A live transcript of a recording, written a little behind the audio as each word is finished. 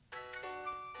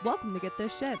Welcome to Get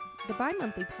This Shit, the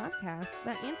bi-monthly podcast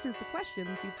that answers the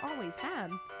questions you've always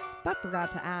had, but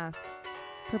forgot to ask.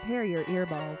 Prepare your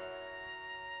earballs.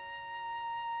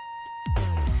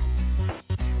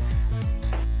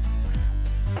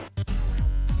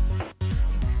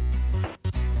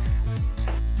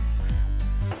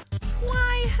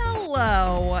 Why,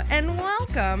 hello, and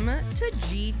welcome to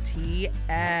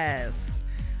GTS.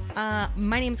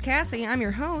 My name's Cassie. I'm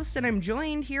your host, and I'm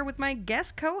joined here with my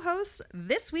guest co-host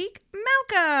this week,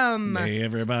 Malcolm. Hey,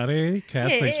 everybody.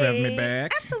 Cass, thanks for having me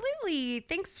back. Absolutely.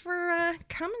 Thanks for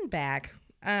coming back.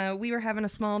 We were having a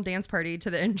small dance party to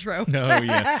the intro. Oh,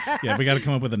 yeah. Yeah, we got to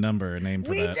come up with a name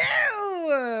for We that. do!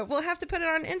 We'll have to put it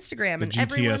on Instagram. The and GTS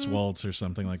everyone... Waltz or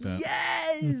something like that.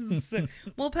 Yes!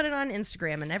 We'll put it on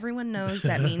Instagram, and everyone knows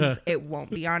that means it won't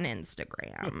be on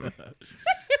Instagram.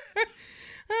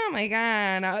 Oh, my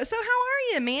God. So how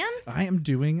are you, man? I am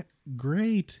doing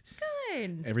great.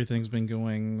 Good. Everything's been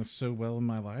going so well in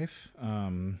my life.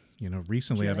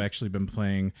 Recently I've actually been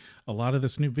playing a lot of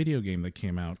this new video game that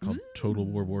came out called Total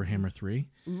War Warhammer 3.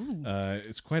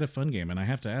 It's quite a fun game, and I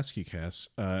have to ask you, Cass,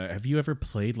 have you ever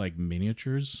played like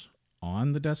miniatures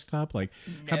on the desktop? Like,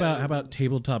 No. how about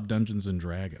tabletop Dungeons and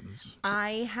Dragons?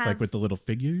 I have... Like with the little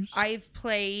figures? I've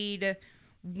played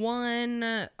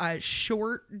one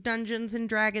short Dungeons and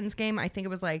Dragons game. I think it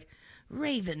was like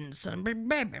Ravens. Blah,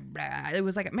 blah, blah, blah. It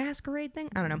was like a masquerade thing.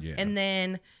 I don't know. Yeah. And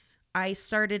then I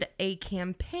started a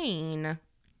campaign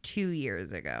 2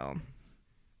 years ago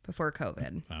before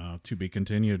COVID. To be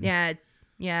continued. Yeah.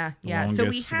 So we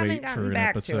Longest haven't wait for gotten an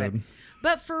back to it. episode.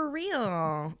 But for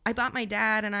real, I bought my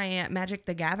dad and I Magic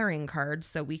the Gathering cards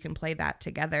so we can play that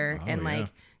together and yeah.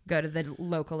 go to the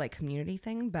local community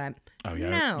thing. But Oh yeah,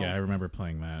 no. yeah. I remember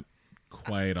playing that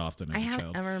quite often as I a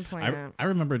haven't child. ever played it. I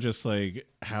remember just like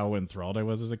how enthralled I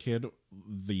was as a kid.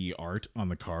 The art on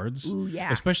the cards, Ooh,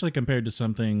 yeah. especially compared to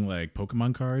something like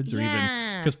Pokemon cards, or even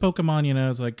Yeah. because Pokemon,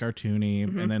 is like cartoony,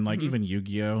 and then like even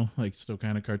Yu-Gi-Oh, like still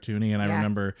kind of cartoony. And I Yeah.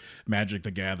 remember Magic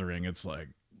the Gathering. It's like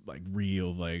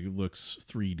real, like looks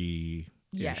 3D.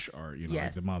 Yes. Art, like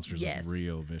Yes. the monsters Yes. look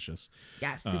real vicious.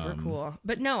 Yeah, super cool.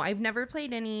 But no, I've never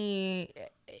played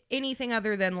anything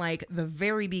other than like the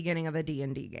very beginning of a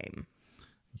D&D game.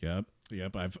 Yep.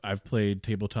 I've played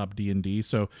tabletop D&D.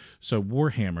 So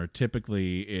Warhammer,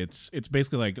 typically it's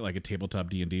basically like a tabletop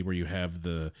D&D where you have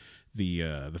the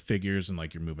figures and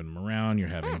like you're moving them around, you're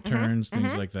having turns,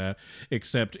 things like that.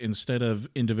 Except instead of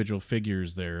individual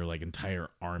figures, they're like entire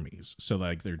armies. So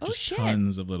like they're just shit.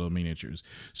 tons of little miniatures.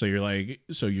 So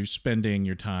you're spending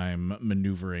your time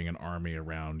maneuvering an army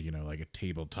around, like a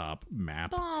tabletop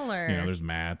map. Baller. There's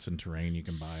mats and terrain you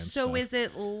can buy. And So stuff. is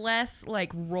it less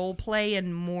like role play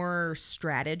and more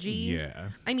strategy? Yeah.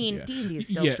 I mean, Yeah. D&D is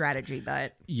still Yeah. strategy,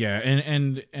 but Yeah,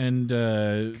 and kind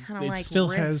of it like still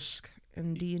Risk has.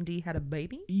 and D&D had a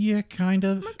baby. Yeah, kind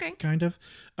of. Okay. Kind of.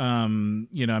 I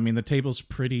mean, the table's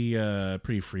pretty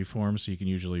freeform, so you can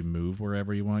usually move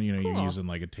wherever you want. You're Cool. using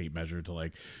like a tape measure to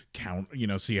like count,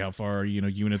 see how far,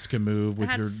 units can move with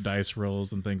your That's- dice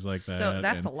rolls and things like that. So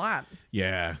that's And a lot.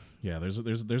 Yeah.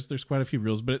 There's quite a few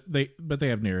rules, but they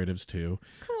have narratives too.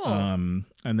 Cool.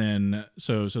 And then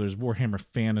so there's Warhammer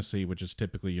Fantasy, which is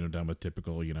typically done with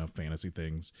typical fantasy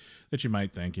things that you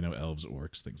might think elves,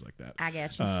 orcs, things like that. I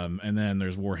get you. And then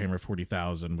there's Warhammer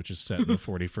 40,000, which is set in the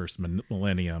 41st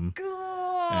millennium.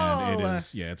 Cool. And it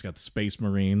is, it's got the Space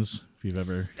Marines. If you've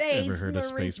ever heard of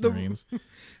Space Marines.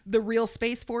 The real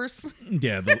Space Force.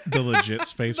 Yeah, the legit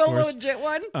Space The Force. legit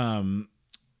one.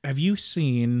 Have you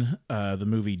seen the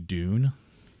movie Dune?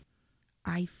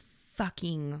 I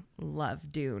fucking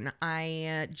love Dune.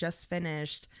 I just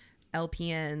finished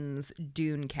LPN's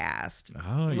Dune cast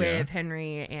with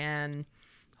Henry and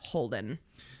Holden.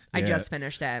 I Yeah. just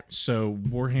finished it. So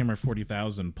Warhammer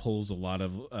 40,000 pulls a lot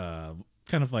of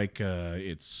kind of like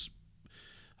it's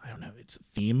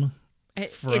theme.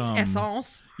 It's From-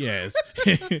 essence. Yeah,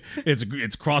 it's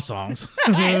croissants.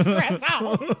 It's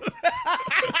croissants.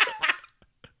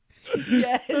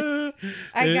 Yes,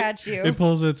 I got you. It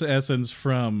pulls its essence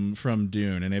from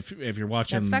Dune, and if you're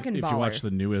watching, That's fucking if baller. you watch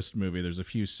the newest movie, there's a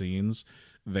few scenes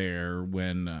there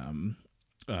when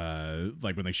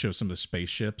like when they show some of the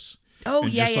spaceships. Oh,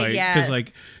 And yeah, just yeah, like, yeah. Because like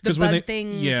The because when bud they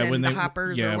things yeah and when the they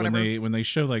hoppers or yeah when whatever. they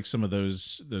show like some of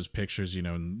those pictures,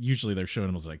 and usually they're showing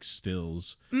them as like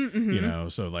stills,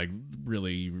 so like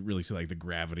really see like the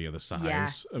gravity of the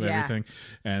size of yeah. everything,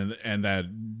 and that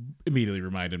immediately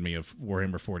reminded me of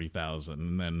Warhammer 40,000,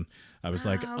 and then I was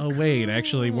like, oh wait,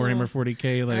 actually Warhammer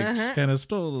 40K like kind of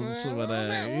stole some of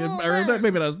that, or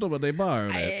maybe not stole, but they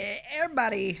borrowed it.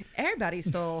 Everybody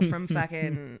stole from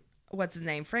fucking what's his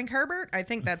name, Frank Herbert. I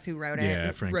think that's who wrote it.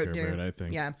 Yeah, Frank wrote Herbert, Dune. I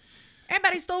think. Yeah, I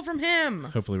bet I stole from him.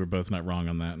 Hopefully we're both not wrong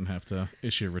on that and have to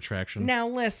issue a retraction. Now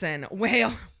listen,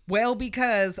 well,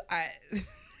 because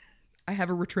I have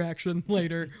a retraction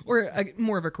later, or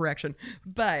more of a correction,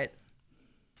 but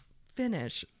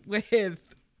finish with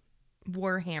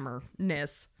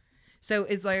Warhammer-ness. So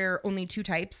is there only two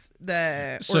types?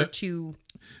 Or two?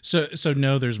 So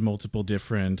no, there's multiple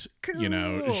different,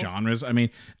 Cool. genres. I mean,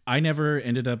 I never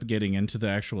ended up getting into the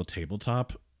actual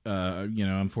tabletop.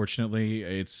 Unfortunately,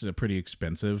 it's a pretty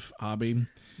expensive hobby.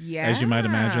 Yeah. As you might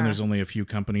imagine, there's only a few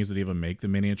companies that even make the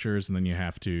miniatures, and then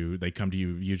they come to you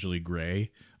usually gray,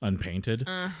 unpainted.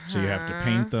 So you have to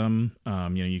paint them.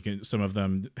 Some of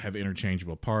them have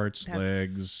interchangeable parts,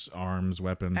 legs, arms,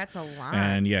 weapons. That's a lot.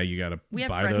 And yeah, you got to We have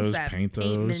buy friends those, that paint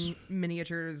those.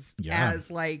 Miniatures Yeah. as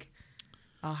like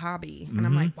a hobby, and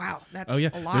I'm like, wow, that's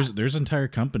a lot. There's entire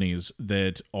companies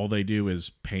that all they do is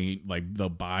paint, like they'll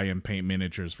buy and paint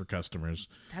miniatures for customers.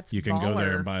 That's you can go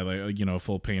there baller. and buy like a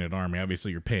full painted army.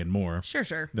 Obviously you're paying more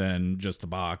Sure. than just the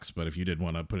box, but if you did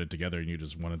want to put it together and you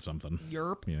just wanted something,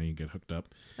 Yerp. you get hooked up.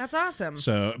 That's awesome.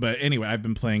 So, but anyway, I've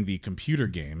been playing the computer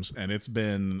games, and it's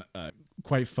been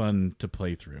quite fun to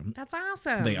play through. That's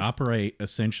awesome. They operate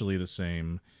essentially the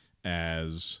same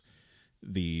as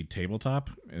the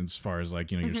tabletop as far as like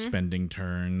you're spending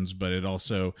turns, but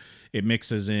it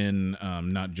mixes in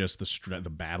not just the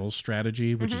battle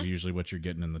strategy, which is usually what you're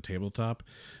getting in the tabletop.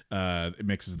 It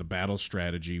mixes the battle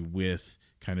strategy with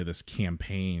kind of this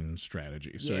campaign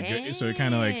strategy. So it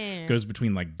kind of like goes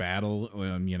between like battle,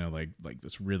 like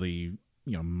this really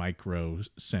micro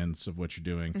sense of what you're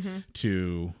doing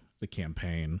to the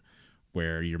campaign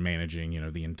where you're managing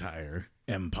the entire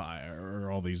empire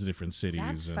or all these different cities.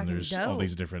 That's and fucking there's all dope.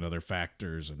 these different other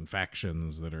factors and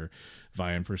factions that are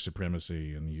vying for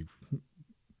supremacy, and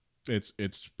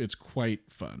it's quite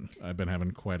fun. I've been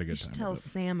having quite a good time. Tell with it.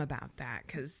 Sam about that,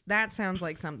 because that sounds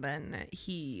like something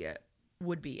he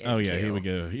would be into. Oh yeah, he would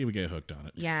get hooked on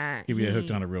it. Yeah, He would get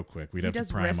hooked on it real quick. We'd have to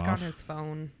does pry him Risk off. on his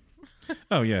phone.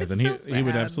 Oh yeah, It's then so he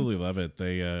would sad. absolutely love it.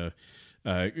 They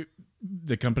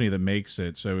the company that makes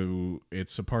it, so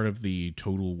it's a part of the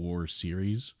Total War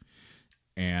series,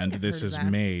 and I've this heard of is that.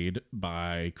 made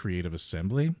by Creative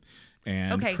Assembly.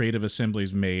 And Okay. Creative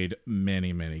Assembly's made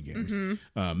many games,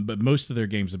 Mm-hmm. but most of their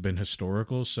games have been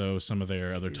historical. So some of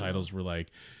their other titles were like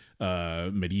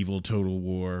Medieval Total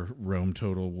War, Rome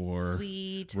Total War,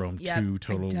 Sweet. Rome Yep, 2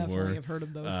 Total I definitely War. have heard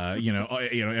of those.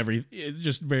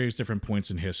 Just various different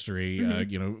points in history.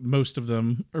 Most of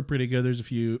them are pretty good. There's a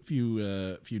few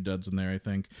duds in there, I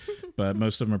think, but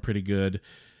most of them are pretty good.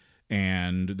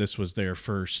 And this was their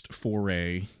first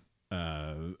foray.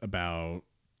 About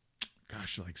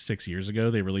like 6 years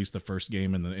ago, they released the first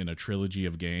game in a trilogy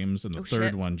of games, and the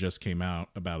third shit. one just came out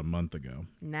about a month ago.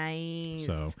 Nice.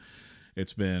 So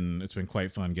it's been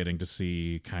quite fun getting to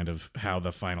see kind of how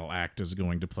the final act is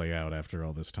going to play out after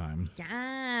all this time.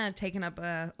 Yeah, taking up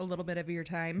a little bit of your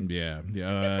time.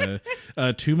 Yeah.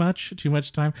 Too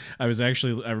much time. I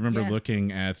remember Yeah.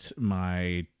 looking at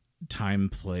my time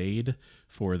played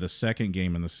for the second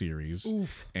game in the series.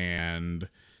 Oof. And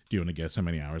do you want to guess how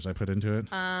many hours I put into it?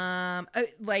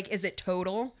 Is it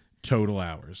total? Total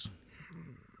hours.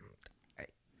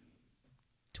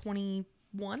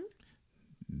 21?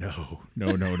 No.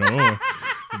 No. No. Close.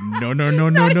 No.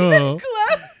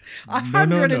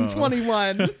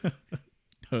 121.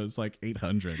 It's like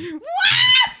 800.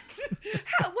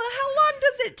 How long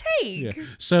does it take? Yeah.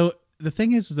 So the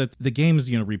thing is that the game's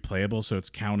replayable, so it's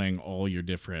counting all your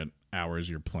different hours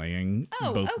you're playing,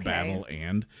 Oh, both okay. battle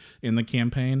and in the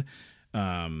campaign.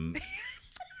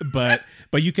 But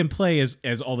you can play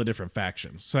as all the different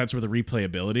factions, so that's where the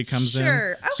replayability comes in.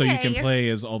 Sure, So you can okay. play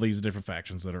as all these different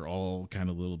factions that are all kind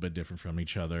of a little bit different from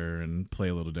each other and play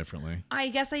a little differently. I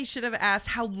guess I should have asked,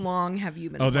 how long have you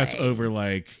been Oh, that's playing? over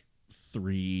like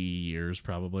 3 years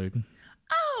probably.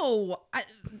 Oh,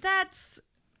 that's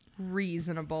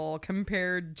reasonable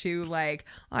compared to like,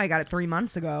 I got it 3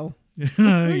 months ago.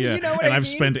 Yeah, You know what and I I've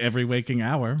mean? spent every waking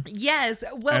hour. Yes,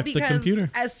 well, At the because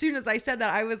computer. as soon as I said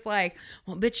that, I was like,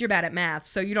 well, bitch, you're bad at math,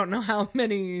 so you don't know how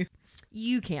many.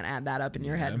 You can't add that up in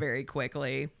your head very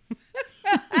quickly.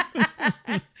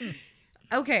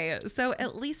 Okay, so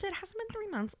at least it hasn't been 3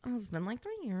 months. It's been like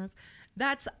 3 years.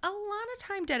 That's a lot of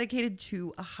time dedicated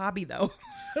to a hobby, though.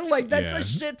 Like, that's Yeah. a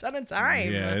shit ton of time.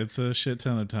 Yeah, it's a shit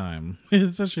ton of time.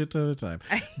 It's a shit ton of time.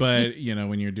 But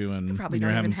when you're doing, Probably when you're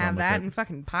don't having even fun have with that it. in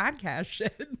fucking podcast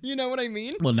shit. You know what I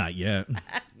mean? Well, not yet.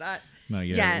 Not Not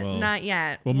yet. Yeah, Well, not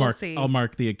yet. We'll We'll mark. see. I'll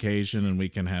mark the occasion, and we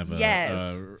can have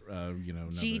another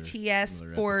GTS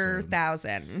another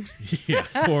 4000. Yeah,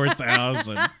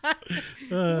 4,000.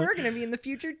 We're gonna be in the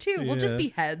future too. We'll just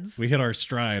be heads. We hit our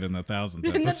stride in the 1,000th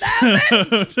In the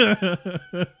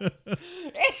episode.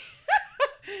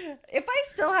 If I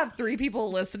still have 3 people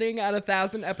listening at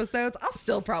 1,000 episodes, I'll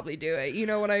still probably do it. You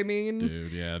know what I mean?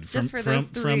 Dude, yeah. Just for those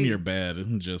 3. From your bed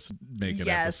and just making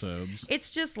episodes.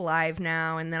 It's just live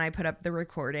now, and then I put up the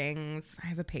recordings. I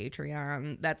have a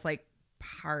Patreon that's like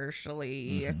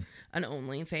partially an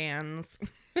OnlyFans.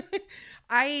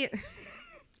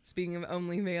 Speaking of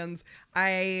OnlyFans,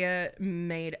 I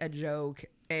made a joke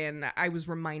and I was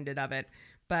reminded of it.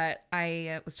 But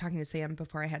I was talking to Sam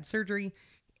before I had surgery,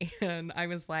 and I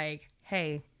was like,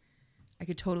 hey, I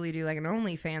could totally do like an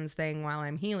OnlyFans thing while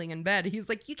I'm healing in bed. He's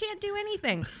like, you can't do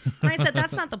anything. And I said,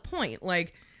 that's not the point.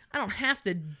 Like, I don't have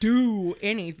to do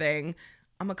anything.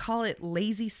 I'm going to call it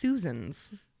Lazy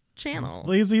Susan's channel.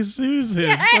 Lazy Susan.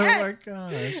 Yeah. Oh my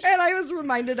gosh. And I was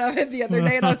reminded of it the other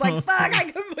day, and I was like, fuck, I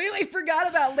completely forgot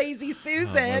about Lazy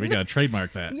Susan. Well, we got to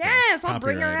trademark that. Yes, I'll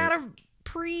bring her Copyright out it. of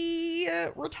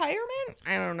pre-retirement?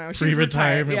 I don't know. She's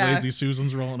Pre-retirement, retired. Yeah. Lazy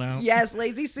Susan's rolling out. Yes,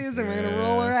 Lazy Susan. We're going to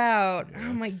roll her out. Yeah.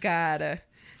 Oh my God.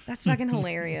 That's fucking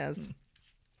hilarious.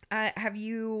 Have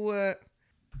you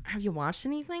watched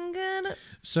anything good as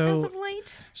So, of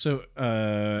late?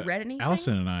 Read anything?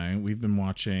 Allison and I, we've been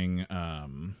watching,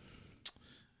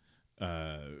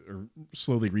 or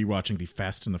slowly rewatching the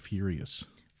Fast and the Furious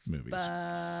movies.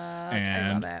 I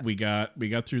And love it. we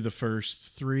got through the first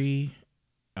 3,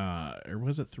 or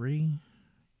was it 3?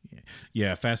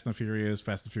 Yeah, Fast and the Furious,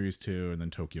 Fast and the Furious 2, and then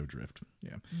Tokyo Drift.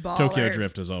 Yeah, Baller. Tokyo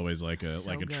Drift is always like a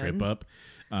So good. trip up.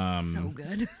 So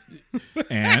good.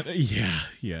 And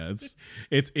it's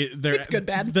good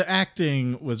bad. The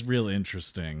acting was real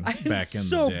interesting back in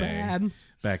so the day. bad.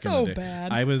 Back So in the day,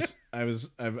 bad.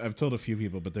 I've told a few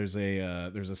people, but there's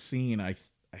a scene I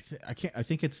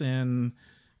think it's in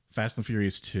Fast and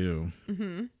Furious 2.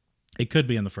 Mm-hmm. It could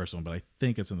be in the first one, but I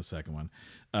think it's in the second one.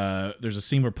 There's a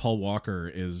scene where Paul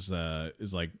Walker is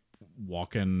like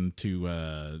walking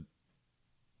to.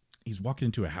 He's walking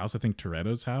into a house, I think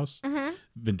Toretto's house,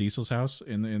 Vin Diesel's house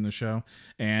in the show,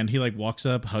 and he like walks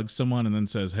up, hugs someone, and then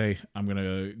says, "Hey, I'm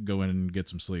gonna go in and get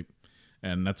some sleep."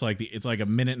 And that's like it's like a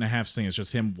minute and a half thing. It's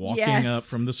just him walking up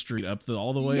from the street,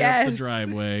 all the way up the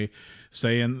driveway,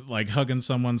 saying like hugging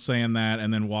someone, saying that,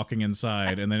 and then walking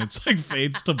inside, and then it's like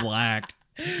fades to black.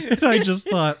 And I just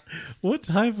thought, what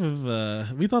type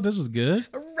of we thought this was good.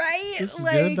 Right? This is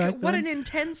good back What then? an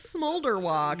intense smolder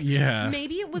walk. Yeah.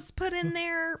 Maybe it was put in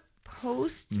there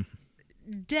post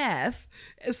death,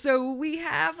 so we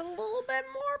have a little bit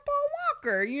more Paul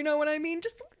Walker. You know what I mean?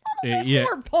 Just a little bit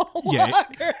more Paul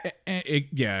Walker.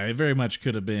 It very much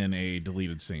could have been a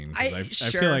deleted scene. 'Cause I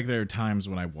Sure. feel like there are times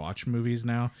when I watch movies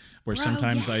now where Bro,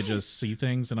 sometimes I yes. just see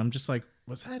things and I'm just like,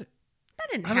 was that? That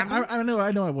didn't I happen. know.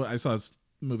 I saw this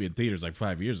movie in theaters like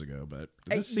 5 years ago, but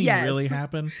did this scene yes. really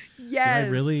happen? Yes. Did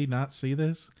I really not see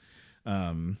this?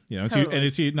 Totally.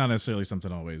 It's not necessarily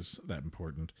something always that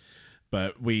important.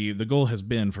 But the goal has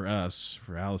been for us,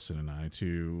 for Allison and I,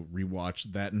 to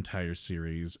rewatch that entire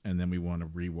series, and then we want to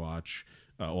rewatch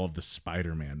all of the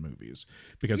Spider-Man movies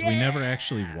because we never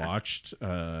actually watched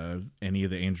any of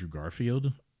the Andrew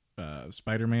Garfield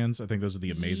Spider-Mans. I think those are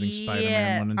the Amazing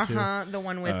Spider-Man 1 and 2. The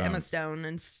one with Emma Stone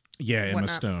and Emma whatnot.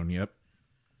 Stone. Yep.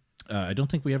 I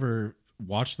don't think we ever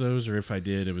watched those, or if I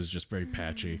did, it was just very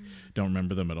patchy. Don't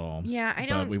remember them at all. Yeah, I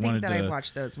don't think that I've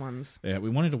watched those ones. Yeah, we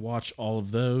wanted to watch all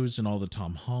of those and all the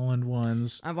Tom Holland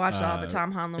ones. I've watched all the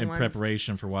Tom Holland in ones.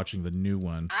 preparation for watching the new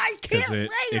one. I can't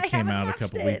wait. It I came haven't out a watched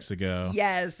couple it. weeks ago.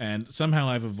 Yes. And somehow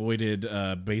I've avoided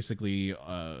basically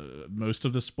most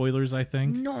of the spoilers, I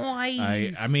think.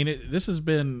 Nice. I mean, this has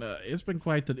been it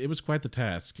was quite the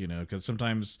task, because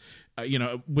sometimes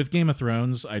with Game of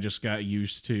Thrones, I just got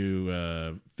used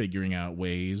to figuring out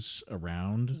ways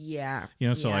around. Yeah.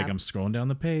 So like I'm scrolling down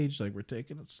the page, like we're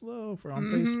taking it slow for on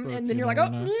Facebook, and then you're like, all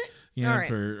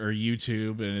right. or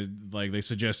YouTube, and like they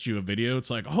suggest you a video. It's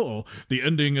like, the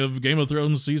ending of Game of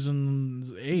Thrones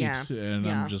season 8, and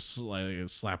I'm just like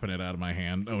slapping it out of my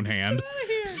own hand.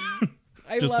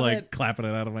 I just love like it. clapping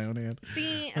it out of my own hand.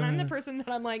 See, and I'm the person that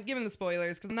I'm like giving the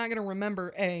spoilers because I'm not gonna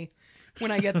remember when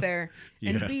I get there,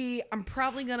 and Yeah. B, I'm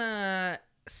probably gonna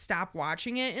stop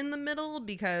watching it in the middle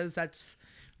because that's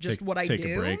just what I do. Take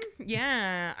a break.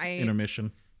 Yeah,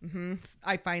 Intermission.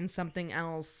 I find something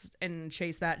else and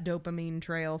chase that dopamine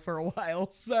trail for a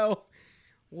while. So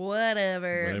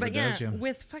whatever. But yeah, does, yeah.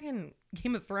 with fucking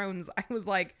Game of Thrones, I was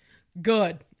like,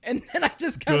 good, and then I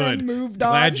just kind Good. of moved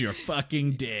on. Glad you're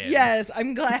fucking dead. Yes,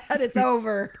 I'm glad it's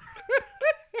over.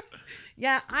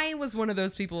 Yeah, I was one of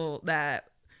those people that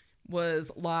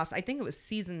was lost. I think it was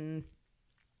season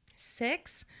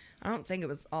 6. I don't think it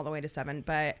was all the way to 7,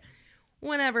 but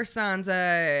whenever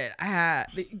Sansa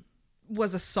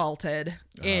was assaulted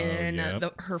in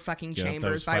her fucking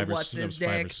chambers by what's his dick.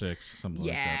 5 or 6, something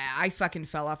like that. Yeah, I fucking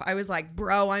fell off. I was like,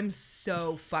 bro, I'm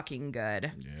so fucking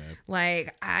good. Yeah.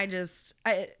 Like, as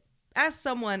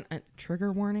someone,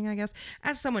 trigger warning, I guess,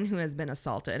 as someone who has been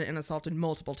assaulted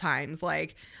multiple times,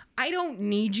 like, I don't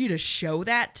need you to show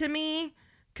that to me.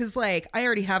 Because, like, I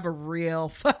already have a real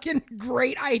fucking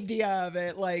great idea of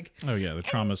it. Like, oh, yeah, the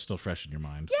trauma's still fresh in your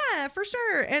mind. yeah, for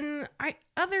sure. And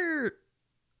other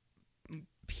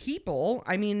people,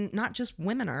 I mean, not just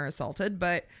women are assaulted,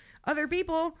 but other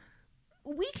people,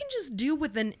 we can just do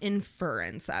with an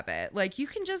inference of it. Like, you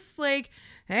can just, like,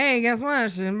 hey, guess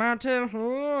what? She's about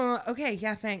to. Okay,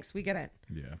 yeah, thanks. We get it.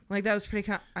 Yeah. Like, that was pretty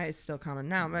it's still common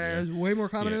now, but it was way more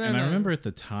common than that. And I remember at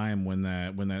the time when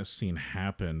that scene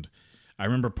happened, I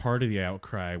remember part of the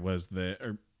outcry was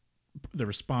the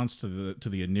response to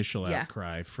the initial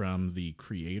outcry from the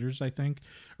creators, I think,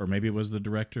 or maybe it was the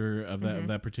director of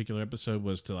that particular episode,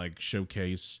 was to like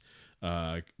showcase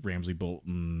Ramsay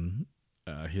Bolton,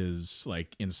 his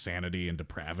like insanity and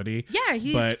depravity. Yeah,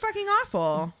 he's fucking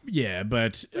awful. Yeah,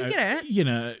 but we get it. You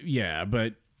know, yeah,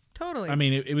 but. Totally. I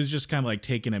mean, it was just kind of like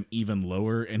taking him even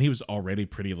lower, and he was already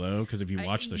pretty low because if you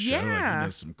watch the show, like, he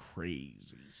does some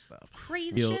crazy stuff,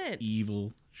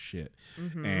 evil shit,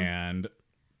 and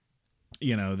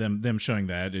you know them showing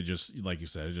that, it just, like you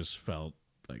said, it just felt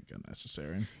like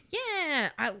unnecessary. Yeah,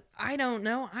 I don't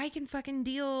know. I can fucking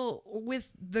deal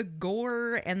with the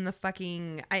gore and the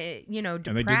fucking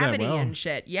depravity and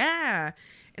shit. Yeah,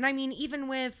 and I mean, even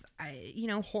with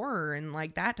horror and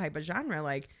like that type of genre,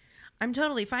 like. I'm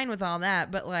totally fine with all that,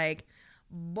 but like,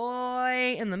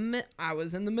 boy, I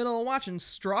was in the middle of watching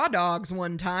Straw Dogs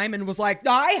one time and was like,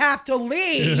 I have to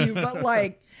leave. But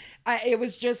like, it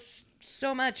was just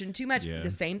so much and too much. Yeah.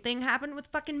 The same thing happened with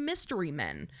fucking Mystery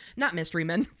Men. Not Mystery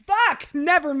Men. Fuck!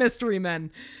 Never Mystery Men.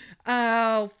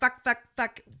 Oh, fuck.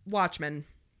 Watchmen.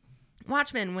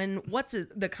 When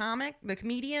the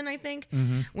comedian, I think,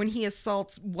 when he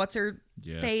assaults what's her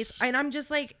face, and I'm just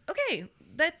like, okay,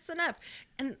 that's enough.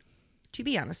 And to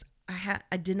be honest,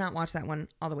 I did not watch that one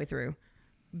all the way through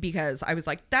because I was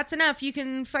like, that's enough. You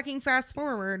can fucking fast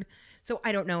forward. So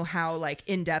I don't know how like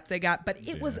in depth they got, but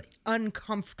it was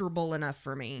uncomfortable enough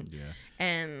for me. Yeah.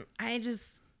 And I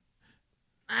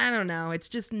don't know. It's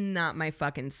just not my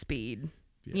fucking speed.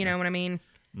 Yeah. You know what I mean?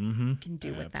 Mm-hmm. Can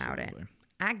do without it.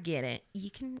 I get it.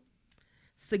 You can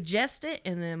suggest it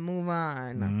and then move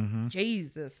on. Mm-hmm.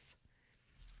 Jesus.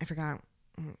 I forgot.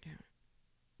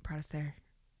 Brought us there.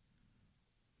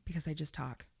 Because I just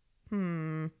talk. I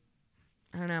don't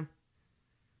know.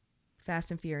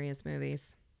 Fast and Furious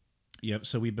movies. Yep.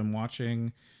 So we've been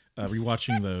rewatching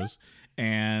those,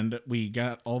 and we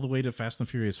got all the way to Fast and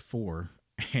Furious 4,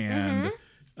 and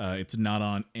it's not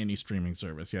on any streaming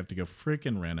service. You have to go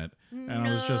freaking rent it. And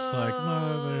I was just like,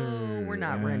 Mother, we're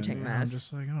not renting this. I'm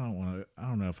just like, I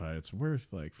don't know if it's worth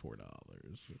like $4.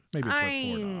 Maybe it's worth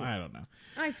 $4. I don't know.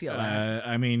 I feel that.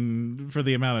 I mean, for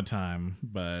the amount of time,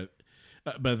 but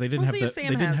they didn't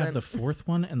have the fourth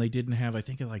one, and they didn't have, I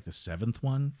think, like the seventh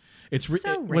one. It's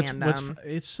so random.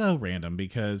 It's so random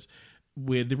because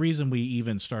the reason we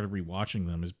even started rewatching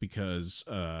them is because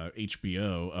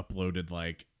HBO uploaded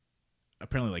like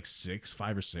apparently like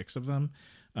 5 or 6 of them,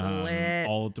 all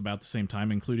at about the same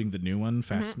time, including the new one,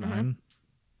 Fast 9,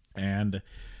 and.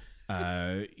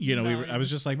 I was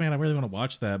just like, man, I really want to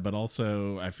watch that, but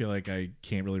also I feel like I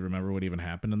can't really remember what even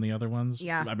happened in the other ones.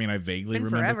 Yeah, I mean, I vaguely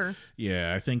remember. Forever.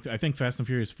 Yeah, I think Fast and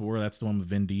Furious 4. That's the one with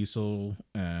Vin Diesel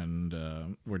and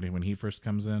when he first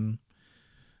comes in.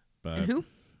 But and who?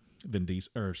 Vin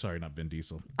Diesel, or sorry, not Vin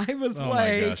Diesel. I was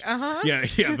like,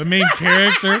 yeah, the main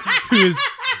character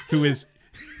who is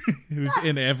who's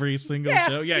in every single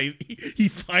show. Yeah, he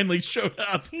finally showed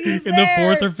up in the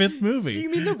 4th or 5th movie. Do you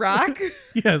mean The Rock?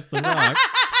 Yes, The Rock.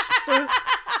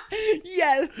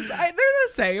 Yes, they're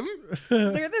the same.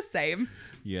 They're the same.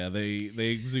 Yeah, they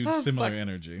exude similar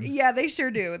energy. Yeah, they sure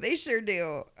do.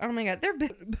 Oh my god, they're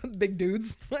big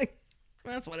dudes. Like,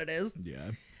 that's what it is.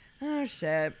 Yeah. Oh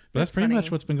shit. But that's pretty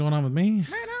much what's been going on with me.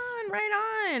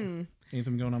 Right on.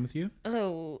 Anything going on with you?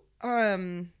 Oh,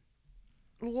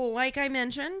 like I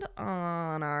mentioned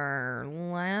on our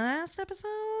last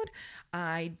episode,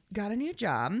 I got a new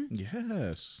job.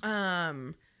 Yes.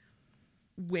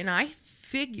 When I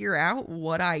figure out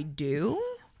what I do,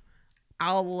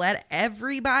 I'll let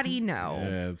everybody know.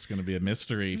 Yeah, it's going to be a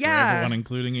mystery for everyone,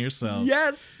 including yourself.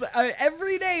 Yes.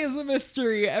 Every day is a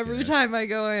mystery every time I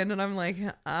go in, and I'm like,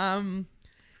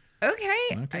 I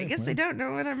Okay, guess I well. don't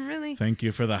know what I'm really. Thank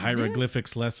you for the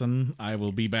hieroglyphics lesson. I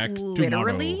will be back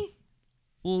tomorrow.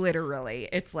 Literally,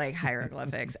 it's like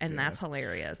hieroglyphics, and that's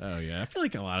hilarious. Oh yeah, I feel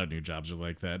like a lot of new jobs are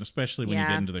like that, especially when you Yeah.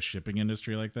 get into the shipping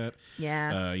industry like that.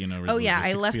 Yeah. You know. Oh yeah,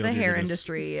 I logistics left field, the you're hair just-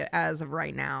 industry as of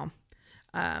right now.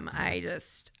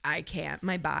 I can't.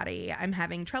 My body. I'm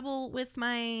having trouble with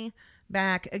my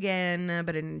back again,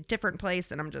 but in a different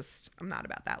place, and I'm not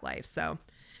about that life. So,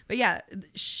 but yeah,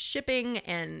 shipping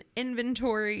and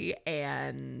inventory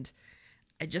and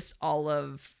just all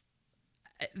of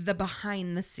the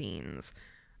behind the scenes.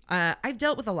 I've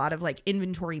dealt with a lot of like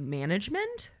inventory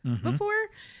management before,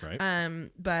 Right.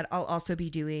 but I'll also be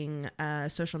doing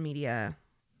social media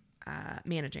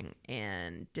managing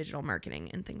and digital marketing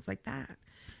and things like that.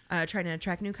 Trying to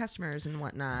attract new customers and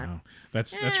whatnot. Wow.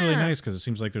 That's really Yeah. nice because it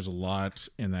seems like there's a lot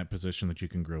in that position that you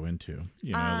can grow into.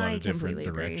 You know, a lot I of different completely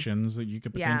agree. directions that you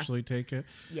could Yeah. potentially take it,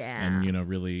 Yeah. and you know,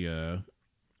 really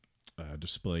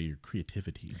display your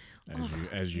creativity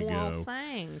as you well, go.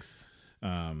 thanks.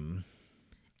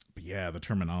 But yeah, the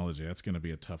terminology, that's going to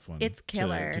be a tough one. It's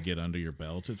killer. to get under your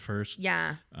belt at first.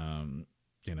 Yeah.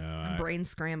 You know, Brain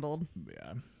scrambled.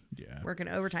 yeah. Working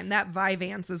overtime. That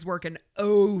Vyvanse is working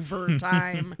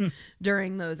overtime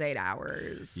during those 8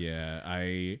 hours. Yeah,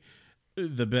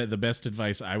 the best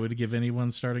advice I would give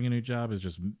anyone starting a new job is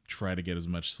just try to get as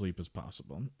much sleep as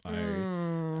possible.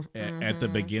 At the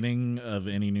beginning of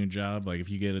any new job, like if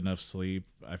you get enough sleep,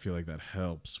 I feel like that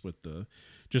helps with the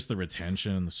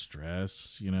retention, the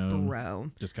stress, you know,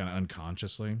 Bro, just kind of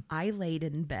unconsciously. I laid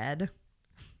in bed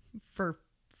for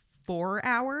 4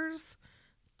 hours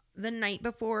the night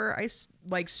before I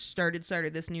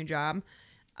started this new job.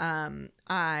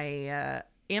 I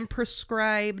am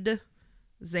prescribed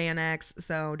Xanax,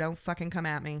 so don't fucking come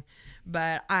at me.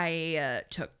 But I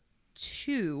took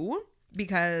 2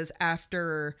 because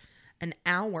after an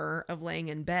hour of laying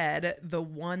in bed, the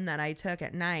one that I took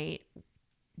at night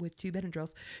with 2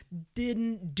 Benadryls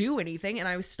didn't do anything, and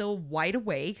I was still wide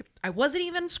awake. I wasn't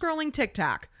even scrolling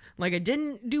TikTok. Like, I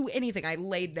didn't do anything. I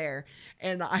laid there,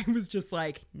 and I was just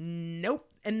like, nope.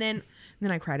 And then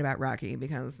I cried about Rocky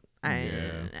because I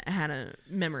had a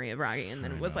memory of Rocky, and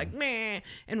then it was like, meh,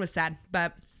 and was sad.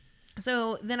 But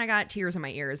so then I got tears in my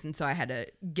ears, and so I had to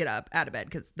get up out of bed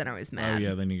because then I was mad. Oh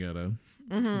yeah, then you gotta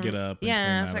get up. And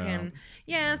Yeah, clean that fucking out.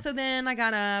 yeah. So then I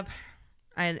got up.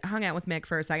 I hung out with Mick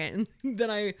for a second, and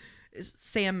then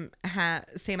Sam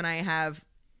and I have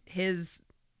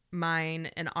mine,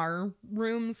 and our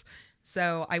rooms.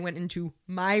 So I went into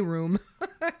my room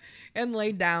and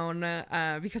laid down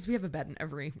because we have a bed in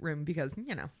every room because,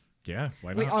 you know, Yeah,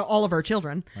 why not? all of our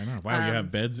children. Why not? Wow, you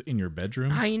have beds in your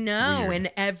bedroom? I know, Weird.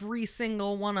 and every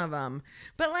single one of them.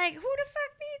 But like, who the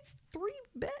fuck needs 3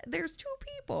 beds? There's 2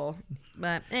 people.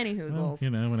 But anywho's Well,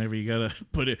 you know, whenever you gotta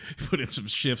put in some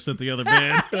shifts at the other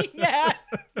bed. yeah.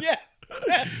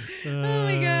 Oh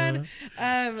my god.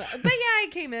 But yeah, I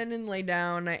came in and laid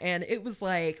down, and it was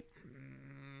like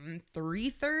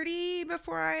 3:30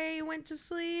 before I went to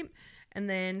sleep. And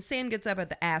then Sam gets up at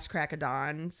the ass crack of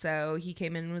dawn, so he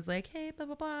came in and was like, "Hey, blah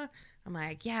blah blah." I'm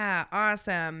like, "Yeah,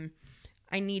 awesome.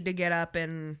 I need to get up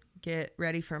and get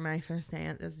ready for my first day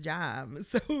at this job."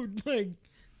 So like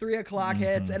 3 o'clock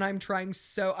hits, and I'm trying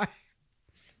so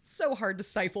hard to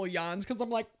stifle yawns because I'm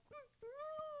like,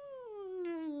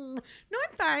 no,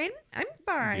 I'm fine. I'm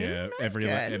fine. Yeah, I'm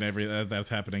good." that's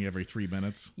happening every 3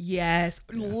 minutes. Yes,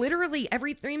 literally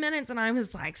every 3 minutes, and I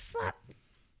was like, snap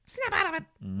out of it.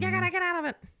 You gotta get out of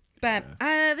it. But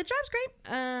the job's great.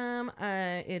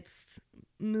 It's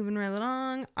moving right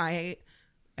along.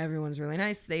 Everyone's really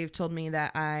nice. They've told me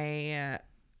that I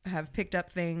have picked up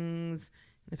things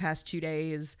in the past 2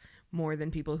 days more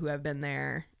than people who have been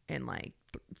there in like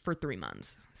for 3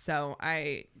 months. So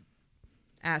I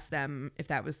asked them if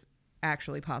that was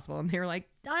actually possible, and they were like,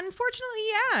 "Unfortunately,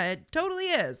 yeah, it totally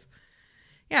is."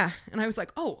 Yeah, and I was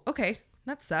like, "Oh, okay,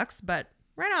 that sucks, but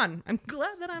right on. I'm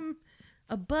glad that I'm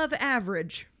above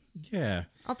average. Yeah.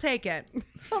 I'll take it.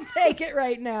 I'll take it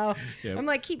right now." Yeah. I'm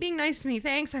like, "Keep being nice to me.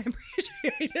 Thanks. I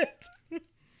appreciate it."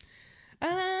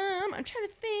 I'm trying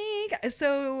to think.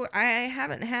 So I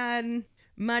haven't had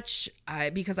much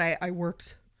because I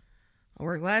worked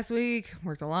last week,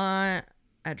 worked a lot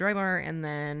at Dry Bar, and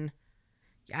then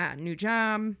new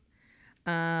job.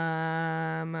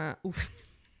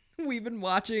 We've been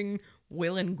watching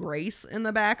Will and Grace in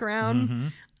the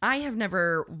background. I have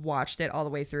never watched it all the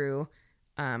way through.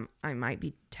 I might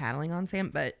be tattling on Sam,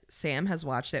 but Sam has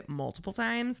watched it multiple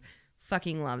times.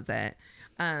 Fucking loves it.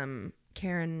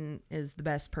 Karen is the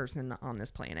best person on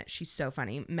this planet. She's so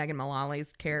funny. Megan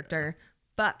Mullally's character.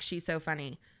 Fuck, she's so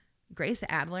funny. Grace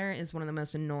Adler is one of the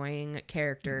most annoying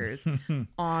characters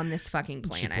on this fucking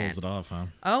planet. She pulls it off, huh?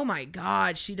 Oh my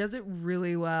God, she does it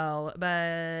really well,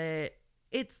 but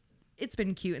it's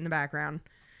been cute in the background.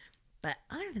 But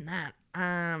other than that,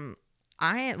 I'm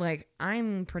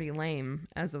pretty lame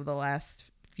as of the last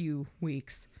few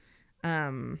weeks.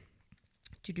 Oh,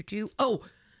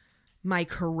 my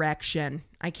correction.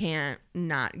 I can't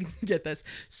not get this.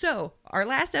 So, our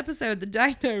last episode, the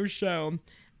Dino Show,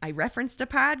 I referenced a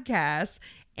podcast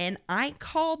and I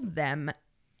called them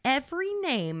every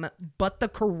name but the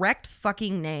correct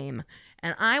fucking name.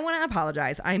 And I want to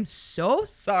apologize. I'm so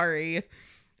sorry.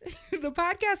 The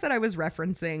podcast that I was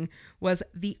referencing was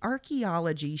The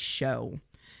Archaeology Show.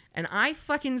 And I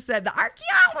fucking said the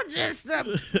archaeologist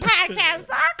podcast,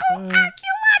 the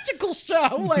archaeological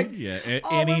show. Like, yeah,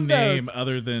 any name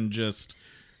other than just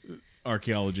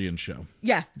archaeology and show.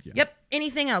 Yeah. Yep.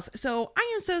 Anything else. So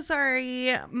I am so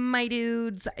sorry, my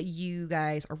dudes. You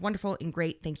guys are wonderful and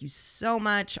great. Thank you so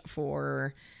much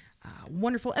for a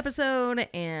wonderful episode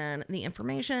and the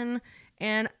information.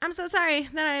 And I'm so sorry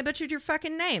that I butchered your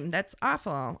fucking name. That's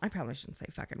awful. I probably shouldn't say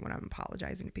fucking when I'm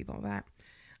apologizing to people about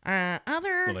that. Well,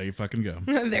 there you fucking go.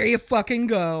 There you fucking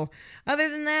go. Other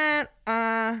than that,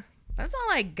 that's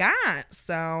all I got.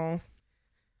 So,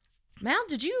 Mal,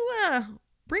 did you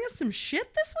bring us some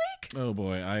shit this week? Oh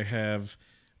boy, I have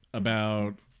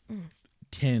about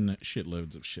 10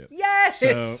 shitloads of shit. Yes.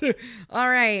 So, all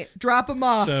right, drop them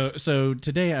off. So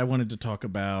today I wanted to talk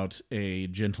about a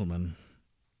gentleman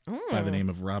by the name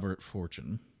of Robert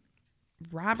Fortune.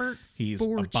 He's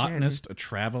Fortune. a botanist, a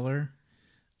traveler,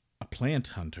 a plant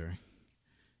hunter,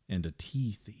 and a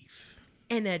tea thief.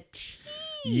 And a tea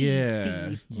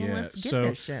thief. Well, Yeah. let's get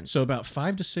this shit. So about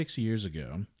 5 to 6 years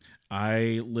ago,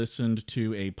 I listened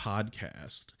to a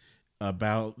podcast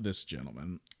about this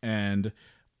gentleman, and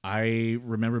I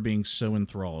remember being so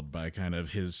enthralled by kind of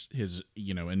his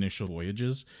initial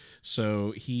voyages.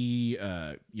 So he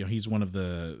he's one of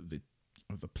the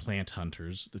plant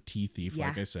hunters, the tea thief,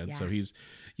 like I said. Yeah. So he's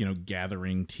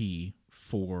gathering tea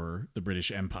for the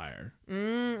British Empire.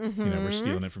 Mm-hmm. We're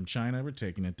stealing it from China, we're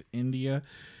taking it to India,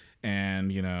 and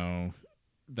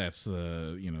that's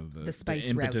the spice the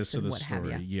impetus routes of the and what have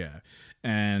story. ya. Yeah.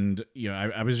 And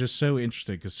I was just so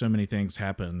interested because so many things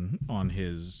happen on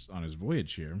his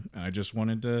voyage here, and I just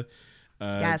wanted to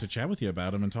chat with you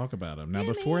about him and talk about him. Now,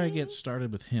 before I get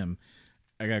started with him,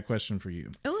 I got a question for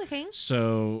you. Oh, okay.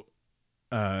 So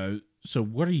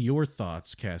what are your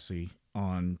thoughts, Cassie,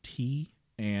 on tea,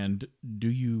 and do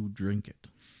you drink it?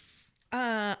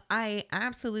 I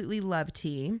absolutely love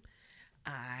tea.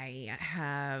 I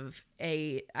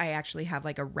actually have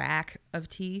like a rack of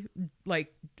tea,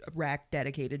 like a rack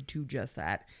dedicated to just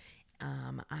that.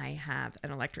 I have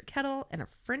an electric kettle and a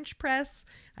French press.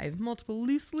 I have multiple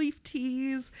loose leaf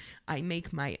teas. I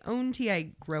make my own tea.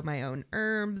 I grow my own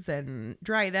herbs and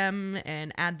dry them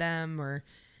and add them or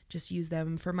just use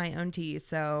them for my own tea.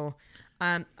 So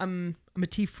I'm a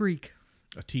tea freak.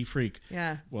 A tea freak.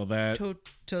 Yeah. Well, that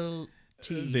total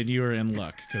tea. Then you are in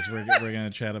luck because we're going to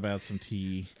chat about some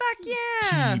tea. Fuck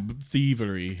yeah. Tea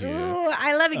thievery here. Ooh,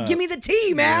 I love it. Give me the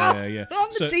tea, Mal. Yeah. On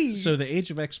the tea. So the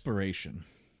age of exploration,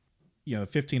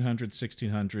 1500s,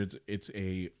 1600s, it's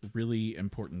a really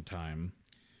important time,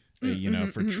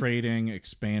 for trading,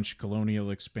 expansion, colonial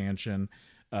expansion.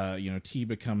 Tea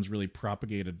becomes really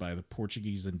propagated by the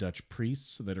Portuguese and Dutch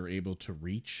priests that are able to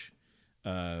reach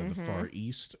the Far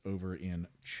East over in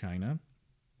China.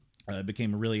 It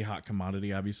became a really hot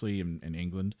commodity, obviously, in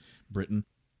England, Britain.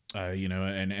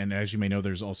 And as you may know,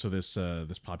 there's also this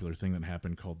popular thing that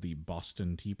happened called the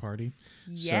Boston Tea Party.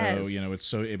 Yes.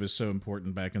 So it was so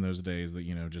important back in those days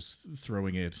that just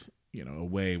throwing it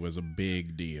away was a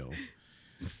big deal.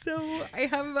 So I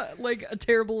have like a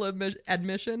terrible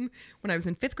admission. When I was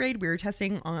in 5th grade, we were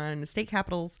testing on state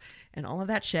capitals and all of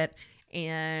that shit.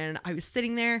 And I was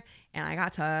sitting there and I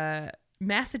got to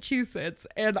Massachusetts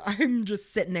and I'm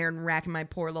just sitting there and racking my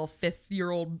poor little 5th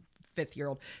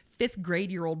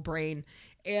grade-year-old brain.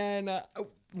 And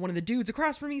one of the dudes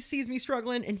across from me sees me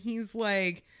struggling and he's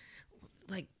like,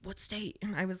 what state?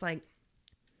 And I was like,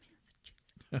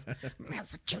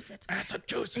 Massachusetts.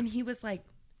 And he was like,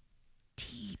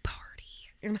 tea party.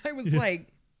 And I was like,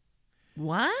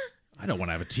 what? I don't want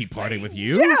to have a tea party with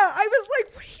you. Yeah, I was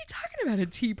like, what are you talking about, a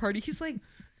tea party? He's like,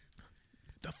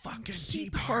 the fucking Tea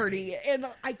Party. And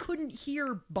I couldn't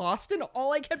hear Boston.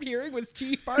 All I kept hearing was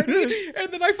Tea Party.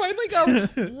 And then I finally go,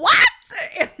 what?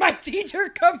 And my teacher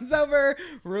comes over,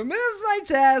 removes my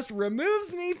test,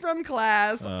 removes me from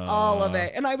class, all of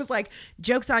it. And I was like,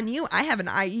 joke's on you. I have an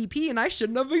IEP and I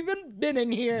shouldn't have even been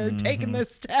in here taking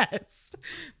this test.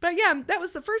 But yeah, that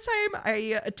was the first time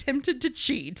I attempted to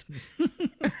cheat.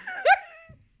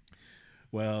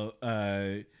 Well,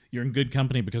 you're in good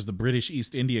company because the British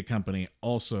East India Company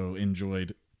also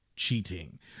enjoyed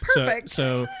cheating. Perfect.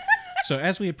 So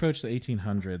as we approach the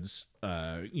 1800s,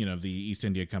 the East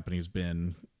India Company's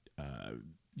been,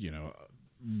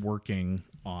 working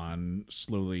on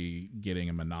slowly getting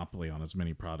a monopoly on as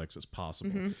many products as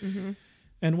possible.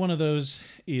 And one of those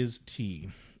is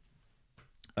tea.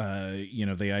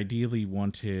 They ideally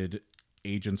wanted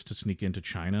agents to sneak into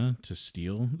China to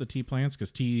steal the tea plants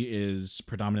because tea is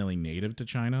predominantly native to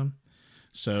China.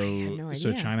 So no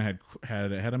idea. China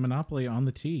had a monopoly on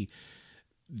the tea.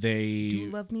 They do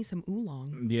love me some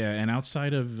oolong. Yeah, and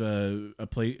outside of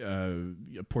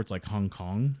ports like Hong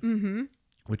Kong,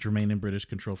 which remained in British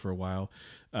control for a while.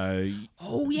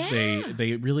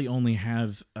 They really only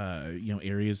have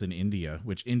areas in India,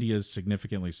 which India is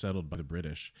significantly settled by the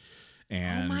British.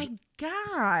 And oh my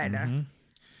God.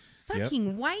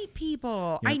 Fucking white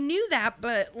people. Yep. I knew that,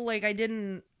 but I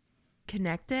didn't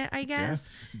connect it, I guess.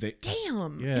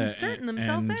 Damn. Yeah, inserting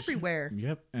themselves everywhere.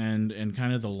 Yep. And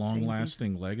kind of the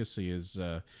long-lasting legacy is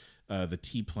the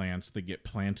tea plants that get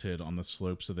planted on the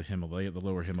slopes of the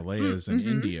lower Himalayas in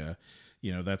India.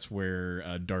 That's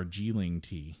where Darjeeling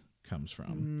tea comes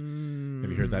from.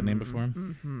 Have you heard that name before?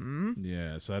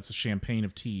 Yeah, so that's a champagne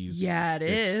of teas. Yeah,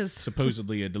 it's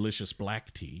supposedly a delicious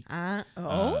black tea. Yeah.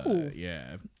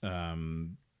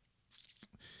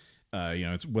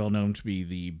 It's well known to be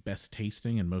the best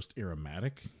tasting and most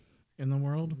aromatic in the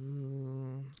world.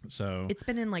 So it's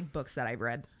been in books that I've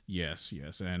read. Yes,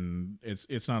 and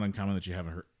it's not uncommon that you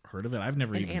haven't heard of it. I've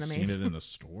never even seen it in the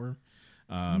store.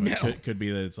 No. It could be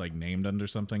that it's named under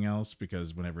something else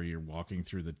because whenever you're walking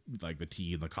through the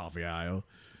tea and the coffee aisle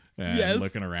and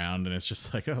looking around and it's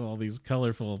just all these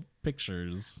colorful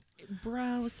pictures.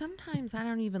 Bro, sometimes I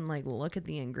don't even look at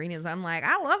the ingredients. I'm like,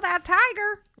 I love that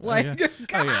tiger. Yeah.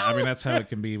 I mean, that's how it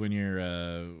can be when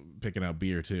you're picking out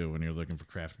beer too, when you're looking for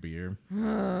craft beer.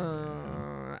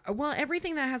 Well,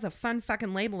 everything that has a fun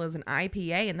fucking label is an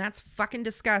IPA, and that's fucking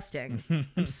disgusting.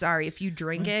 I'm sorry. If you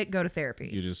drink it, go to therapy.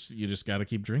 You just got to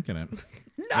keep drinking it.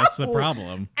 No, that's the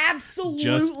problem. Absolutely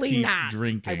just keep not.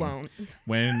 Drinking. I won't.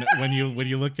 When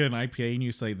you look at an IPA and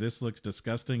you say this looks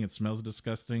disgusting, it smells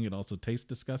disgusting, it also tastes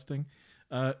disgusting.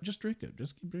 Just drink it.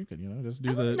 Just keep drinking. Just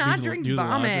do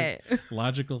the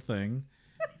logical thing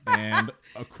and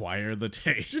acquire the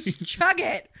taste. Just chug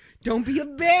it. Don't be a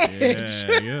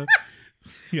bitch. Yeah.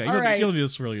 You don't need to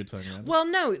swirl your tongue around. Well,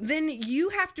 no, then you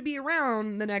have to be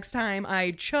around the next time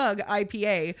I chug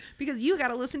IPA because you got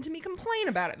to listen to me complain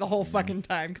about it the whole fucking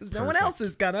time because no one else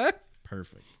is gonna.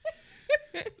 Perfect.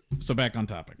 So back on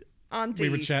topic. We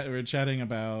were chatting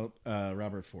about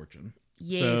Robert Fortune.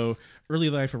 Yes. So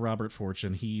early life of Robert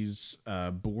Fortune. He's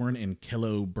born in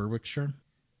Kellow, Berwickshire,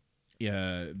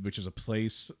 which is a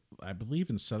place I believe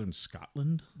in southern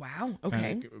Scotland. Wow.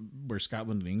 Okay. Where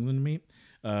Scotland and England meet.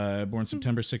 Born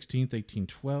September 16th,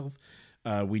 1812.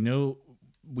 We know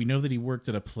that he worked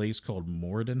at a place called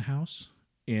Morden House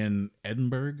in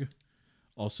Edinburgh,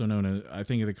 also known as, I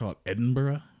think they call it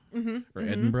Edinburgh or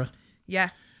Edinburgh. Yeah.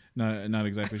 Not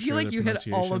exactly sure. I feel like you hit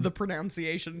all of the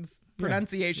pronunciations. Yeah.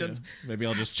 Maybe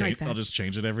I'll just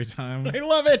change it every time. I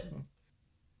love it.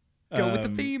 Go with the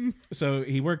theme. So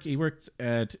he worked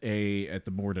at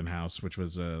the Morden House, which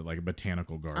was a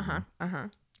botanical garden.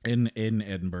 In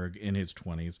Edinburgh in his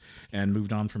 20s, and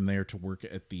moved on from there to work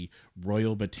at the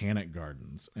Royal Botanic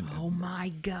Gardens. Oh my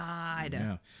God.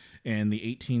 Yeah. In the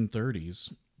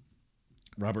 1830s,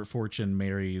 Robert Fortune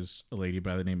marries a lady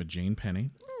by the name of Jane Penny.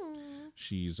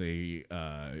 She's a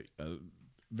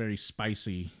very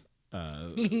spicy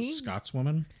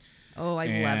Scotswoman. Oh, I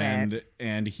love it.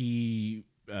 And he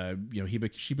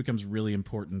she becomes really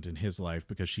important in his life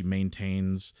because she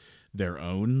maintains their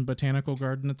own botanical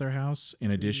garden at their house,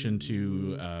 in addition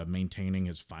to maintaining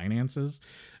his finances.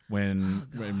 When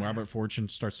Robert Fortune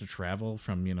starts to travel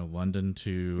from London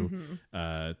to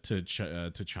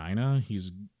China, he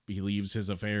leaves his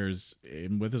affairs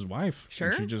with his wife.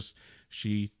 Sure, and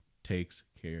she takes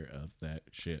care of that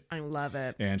shit. I love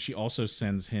it. And she also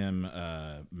sends him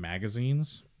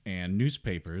magazines and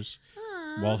newspapers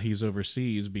while he's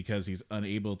overseas because he's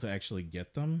unable to actually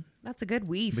get them. That's a good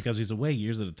weave. Because he's away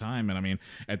years at a time. And I mean,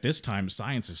 at this time,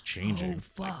 science is changing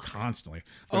constantly.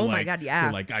 My God,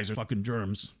 yeah. They're guys are fucking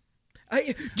germs.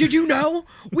 Did you know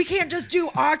we can't just do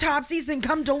autopsies and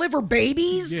come deliver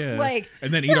babies? Yeah. Like,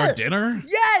 and then eat our dinner?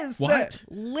 yes. What?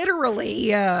 Literally.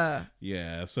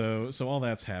 Yeah, so all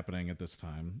that's happening at this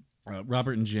time.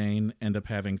 Robert and Jane end up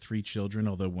having 3 children,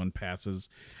 although one passes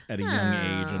at a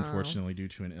young age, unfortunately, due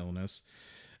to an illness.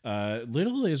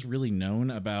 Little is really known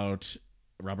about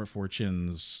Robert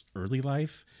Fortune's early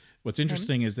life. What's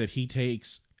interesting is that he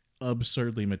takes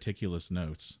absurdly meticulous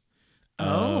notes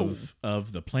of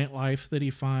the plant life that he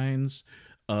finds.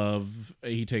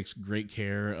 He takes great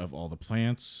care of all the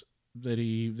plants that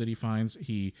he finds.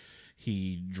 He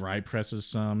dry presses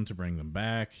some to bring them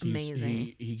back.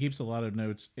 Amazing. He keeps a lot of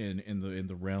notes in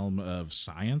the realm of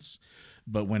science,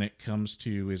 but when it comes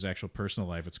to his actual personal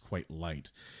life, it's quite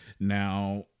light.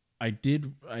 Now, I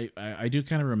do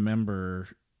kind of remember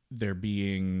there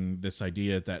being this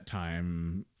idea at that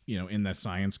time, in the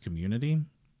science community.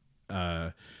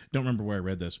 Don't remember where I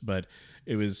read this, but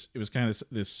it was kind of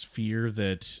this fear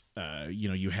that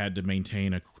you had to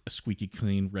maintain a squeaky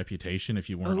clean reputation if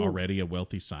you weren't already a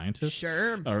wealthy scientist,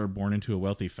 Sure. or born into a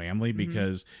wealthy family,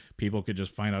 because people could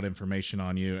just find out information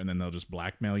on you and then they'll just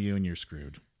blackmail you and you're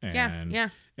screwed. And,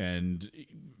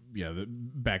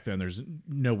 back then there's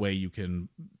no way you can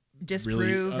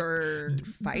Disprove or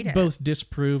fight it. Both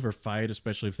disprove or fight,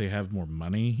 especially if they have more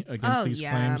money against these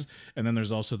claims. And then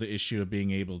there's also the issue of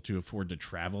being able to afford to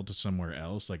travel to somewhere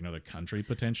else, like another country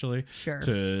potentially,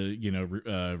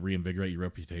 to reinvigorate your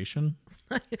reputation.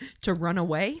 To run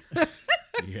away.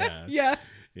 Yeah.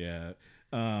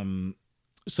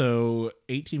 So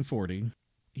 1840,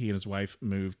 he and his wife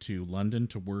moved to London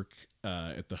to work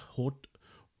at the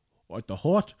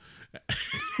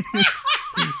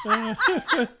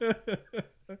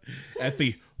at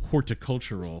the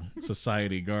Horticultural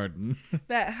Society Garden.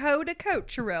 That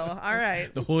horticultural. All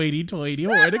right. The hoity-toity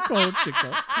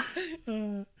horticultural.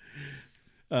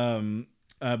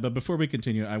 But before we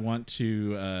continue, I want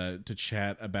to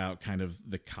chat about kind of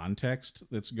the context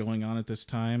that's going on at this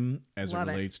time as it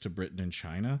relates to Britain and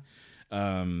China.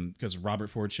 Because Robert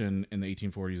Fortune in the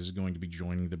 1840s is going to be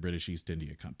joining the British East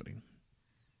India Company.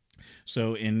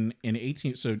 So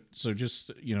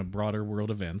just broader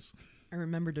world events. I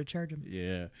remember to charge him.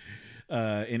 Yeah.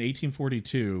 In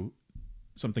 1842,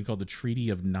 something called the Treaty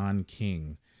of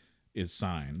Nanking is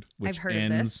signed, which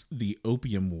ends the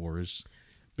Opium Wars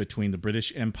between the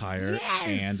British Empire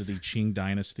and the Qing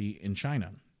dynasty in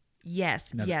China.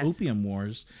 Yes. Now, the Opium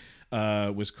Wars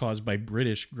was caused by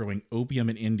British growing opium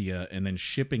in India and then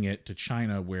shipping it to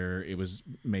China, where it was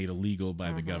made illegal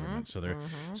by the government. So they're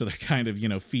kind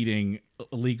of feeding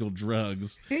illegal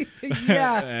drugs,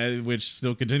 which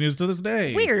still continues to this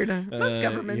day. Weird. Most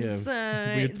governments,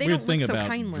 they don't thing look so about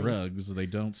kindly. Drugs, they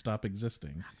don't stop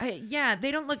existing.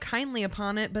 They don't look kindly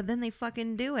upon it, but then they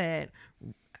fucking do it.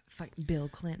 Fucking Bill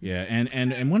Clinton. Yeah,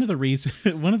 and one of the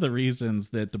reasons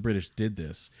that the British did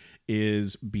this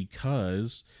is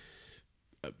because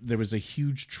there was a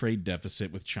huge trade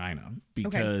deficit with China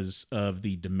because of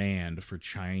the demand for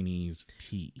Chinese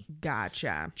tea.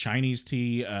 Gotcha. Chinese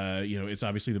tea, it's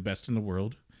obviously the best in the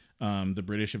world. The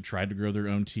British have tried to grow their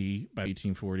own tea by the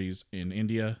 1840s in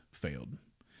India, failed.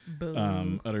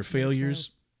 Other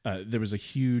failures, there was a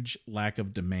huge lack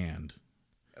of demand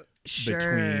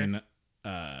between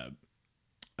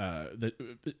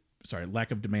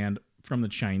lack of demand from the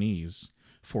Chinese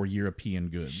for European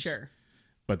goods. Sure.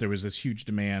 But there was this huge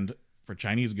demand for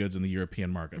Chinese goods in the European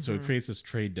market. So it creates this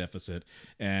trade deficit.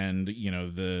 And,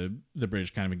 the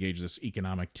British kind of engage this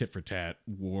economic tit for tat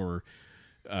war,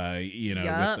 with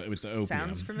the opium.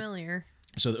 Sounds familiar.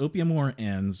 So the Opium War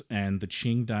ends, and the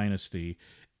Qing dynasty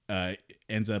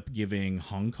ends up giving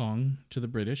Hong Kong to the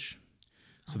British.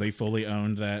 So they fully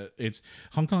owned that.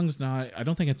 Hong Kong's not. I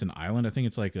don't think it's an island. I think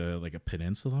it's like a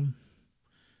peninsula,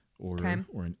 or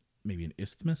maybe an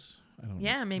isthmus. I don't know.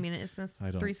 Yeah, maybe an isthmus.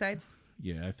 3 sides.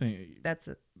 Yeah, I think that's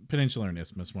it. Peninsula or an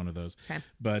isthmus, one of those. Okay.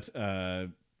 But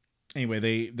anyway,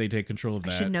 they take control of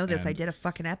that. I should know this. I did a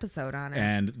fucking episode on it.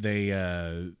 And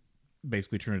they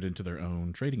basically turn it into their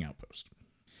own trading outpost.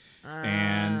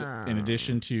 And in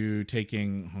addition to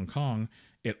taking Hong Kong,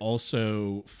 it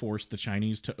also forced the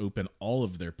Chinese to open all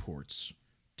of their ports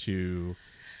to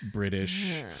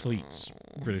British fleets,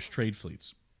 British trade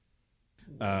fleets.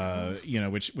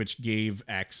 Which gave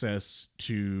access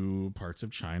to parts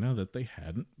of China that they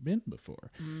hadn't been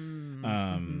before.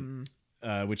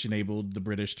 Which enabled the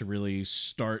British to really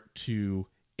start to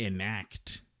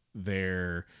enact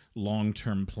their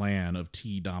long-term plan of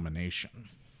tea domination.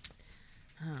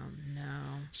 Oh no!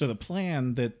 So the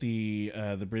plan that the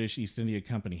British East India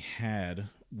Company had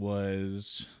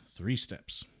was 3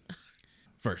 steps.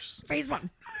 First. Phase 1.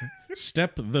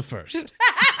 Step the first.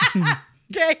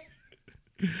 Okay.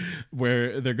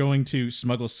 Where they're going to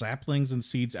smuggle saplings and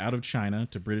seeds out of China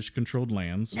to British-controlled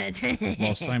lands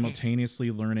while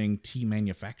simultaneously learning tea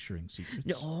manufacturing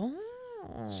secrets. Oh.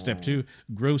 Step 2,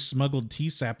 grow smuggled tea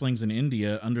saplings in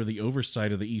India under the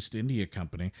oversight of the East India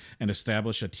Company and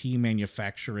establish a tea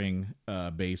manufacturing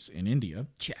base in India.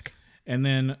 Check. And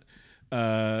then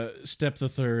step the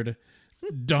third,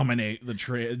 dominate the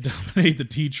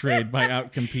tea trade by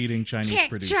outcompeting Chinese Kick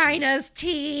producers. China's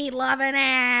tea loving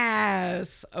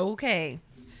ass. Okay.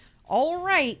 All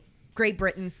right. Great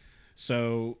Britain.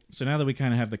 So now that we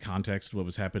kind of have the context of what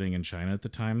was happening in China at the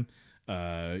time,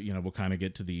 we'll kind of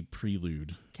get to the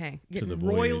prelude. Okay. To Getting the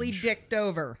royally voyage. dicked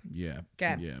over. Yeah.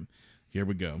 Okay. Yeah. Here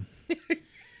we go.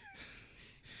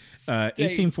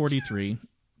 1843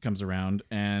 comes around,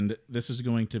 and this is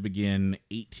going to begin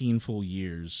 18 full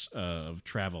years of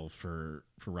travel for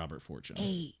Robert Fortune.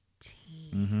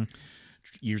 18.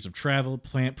 Years of travel,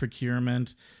 plant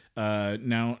procurement.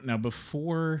 Now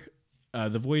before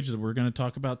the voyage that we're going to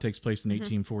talk about takes place in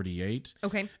 1848.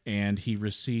 Okay. And he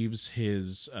receives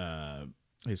his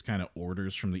kind of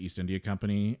orders from the East India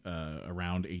Company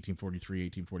around 1843,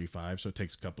 1845. So it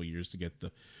takes a couple years to get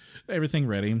everything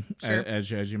ready, Sure. as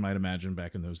you might imagine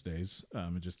back in those days.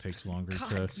 It just takes longer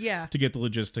Yeah. to get the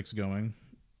logistics going.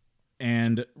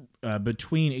 And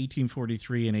between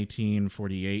 1843 and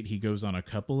 1848, he goes on a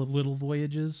couple of little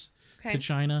voyages Okay. to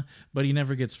China, but he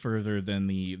never gets further than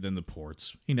the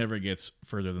ports. He never gets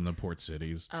further than the port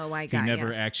cities. Oh, I He got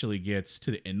never ya. actually gets to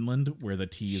the inland where the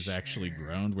tea is actually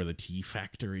grown, where the tea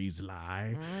factories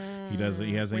lie. He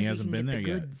hasn't where he been can get there the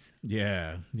yet. goods.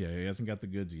 Yeah, he hasn't got the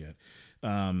goods yet.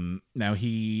 Now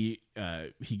he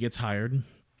gets hired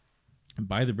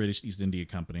by the British East India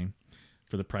Company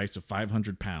for the price of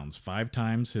 £500, 5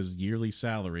 times his yearly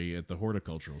salary at the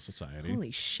Horticultural Society. Holy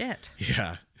shit.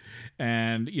 Yeah.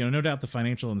 And, no doubt the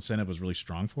financial incentive was really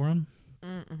strong for him.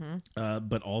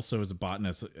 But also as a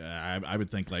botanist, I would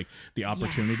think like the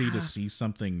opportunity to see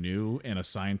something new in a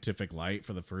scientific light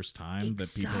for the first time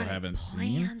that people Exotic haven't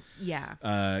seen. plants.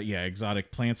 Yeah.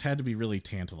 Exotic plants had to be really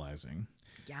tantalizing.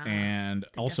 Yeah. And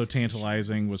also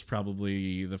tantalizing was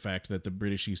probably the fact that the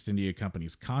British East India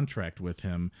Company's contract with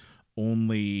him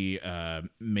only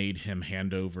made him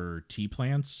hand over tea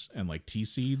plants and like tea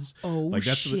seeds. Oh, like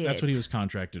that's shit. what he was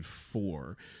contracted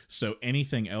for. So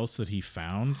anything else that he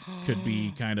found could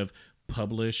be kind of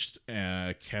published,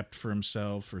 kept for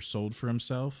himself or sold for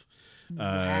himself.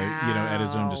 At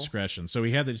his own Wow. discretion. So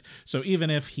he had so even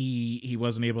if he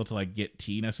wasn't able to like get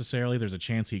tea necessarily, there's a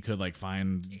chance he could like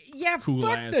find Yeah, cool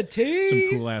fuck ass, the tea. some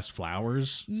cool ass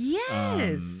flowers.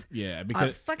 Yes.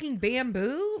 Because fucking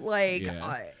bamboo. Like,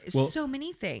 Yeah. Well- so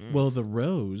many things. well, the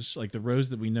rose, like the rose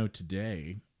that we know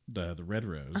today, the red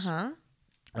rose, huh?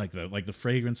 like the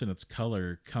fragrance and its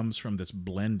color comes from this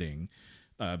blending,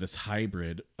 this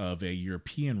hybrid of a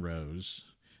European rose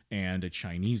and a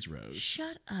Chinese rose.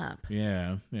 Shut up.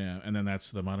 Yeah, and then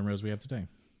that's the modern rose we have today.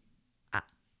 Ah.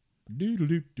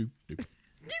 Doo-doo-doo-doo-doo.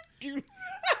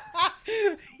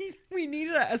 We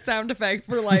needed a sound effect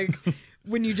for like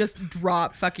when you just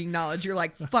drop fucking knowledge. You're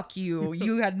like, fuck you.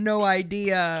 You had no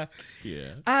idea.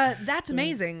 Yeah. That's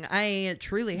amazing. I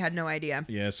truly had no idea.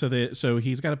 Yeah, so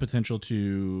he's got a potential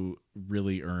to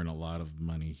really earn a lot of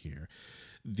money here.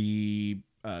 The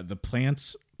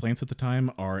plants at the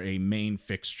time are a main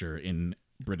fixture in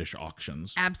British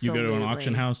auctions. You go to an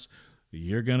auction Absolutely. house,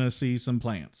 you're gonna see some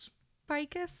plants.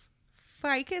 Ficus?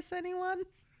 Ficus, anyone?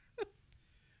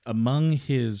 Among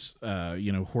his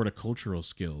horticultural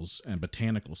skills and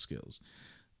botanical skills,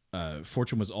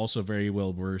 Fortune was also very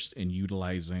well versed in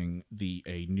utilizing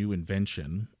a new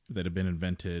invention that had been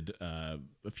invented a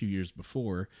few years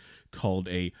before called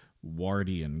a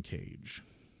Wardian cage,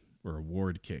 or a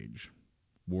ward cage.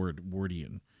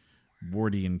 Wardian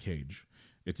cage.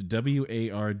 It's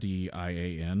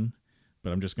Wardian,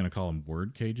 but I'm just going to call them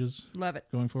word cages Love it.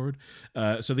 going forward.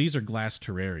 So these are glass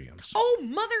terrariums. Oh,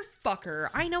 motherfucker.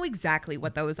 I know exactly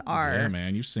what those are. Yeah,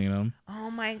 man, you've seen them.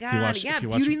 Oh, my God. If you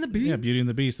watch- Beauty and the Beast. Yeah, Beauty and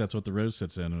the Beast. That's what the rose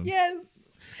sits in. Yes.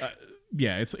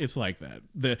 Yeah, it's like that.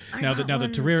 The got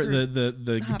one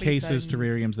the hobby cases things.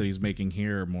 terrariums that he's making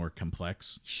here are more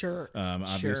complex. Sure.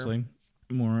 Obviously,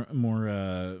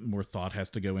 more thought has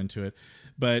to go into it.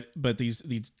 But these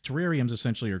terrariums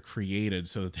essentially are created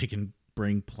so that they can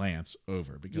bring plants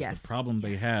over, because Yes. the problem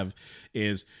they have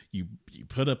is you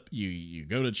put up you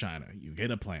go to China, you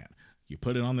get a plant. You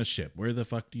put it on the ship. Where the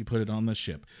fuck do you put it on the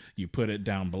ship? You put it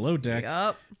down below deck.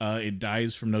 Yup. It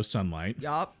dies from no sunlight.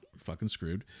 Yup. Fucking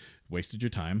screwed. Wasted your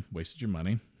time. Wasted your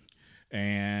money.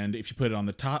 And if you put it on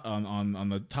the top on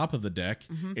the top of the deck,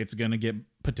 it's going to get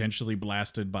potentially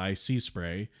blasted by sea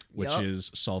spray, which Yup.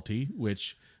 is salty,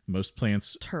 which most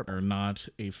plants Terrible. are not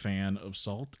a fan of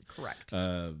salt. Correct.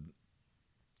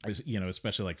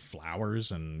 Especially like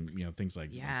flowers and things like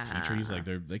Yeah. tea trees, like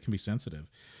they can be sensitive,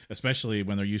 especially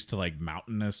when they're used to like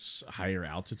mountainous, higher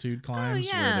altitude climbs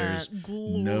yeah. where there's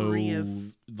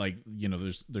Glorious. no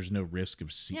there's no risk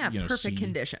of sea, Yeah, perfect sea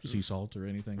conditions. salt or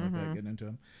anything like that getting into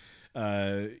them.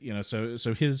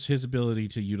 So his ability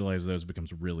to utilize those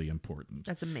becomes really important.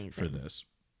 That's amazing. For this.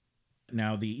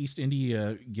 Now, the East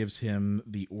India gives him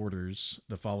the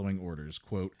following orders,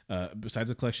 quote, besides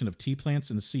a collection of tea plants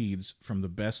and seeds from the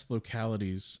best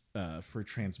localities for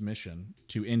transmission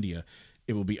to India,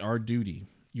 it will be your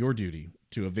duty,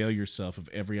 to avail yourself of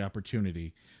every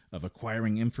opportunity of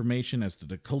acquiring information as to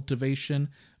the cultivation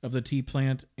of the tea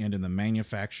plant and in the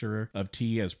manufacture of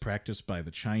tea as practiced by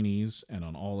the Chinese and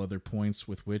on all other points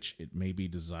with which it may be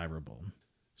desirable.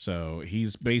 So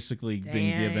he's basically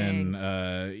been given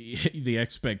the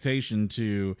expectation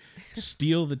to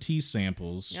steal the tea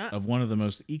samples of one of the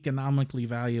most economically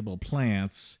valuable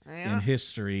plants in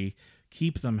history,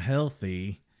 keep them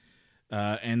healthy,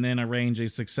 and then arrange a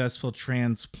successful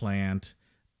transplant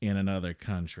in another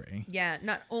country. Yeah,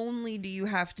 not only do you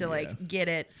have to get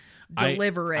it,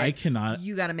 deliver I it, cannot.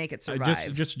 you got to make it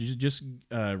survive. Just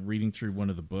reading through one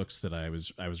of the books that I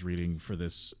was reading for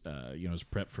this, as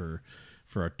prep for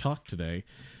our talk today,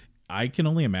 I can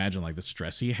only imagine like the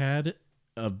stress he had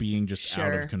of being just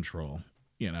out of control.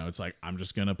 It's like, I'm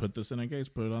just gonna put this in a case,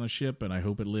 put it on a ship, and I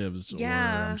hope it lives, or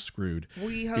I'm screwed.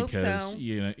 We hope because, so.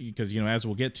 Because as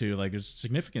we'll get to, like, there's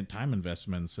significant time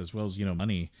investments as well as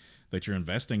money that you're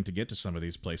investing to get to some of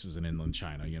these places in inland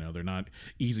China. They're not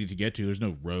easy to get to. There's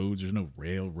no roads. There's no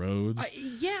railroads.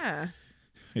 Yeah.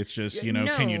 It's just,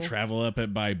 can you travel up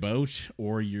it by boat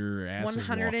or your ass is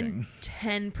walking?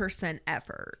 110%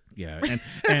 effort. Yeah,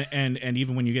 and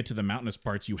even when you get to the mountainous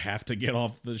parts, you have to get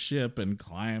off the ship and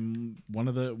climb one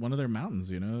of their mountains.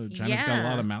 China's got a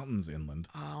lot of mountains inland.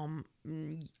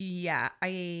 Yeah,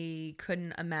 I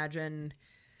couldn't imagine.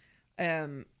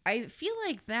 I feel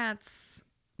like that's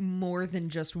more than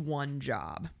just one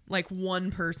job, like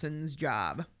one person's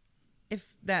job, if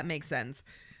that makes sense.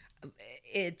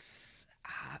 It's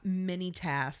many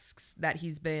tasks that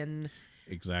he's been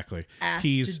exactly asked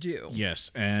to do.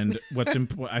 Yes, and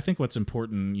I think what's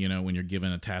important, when you're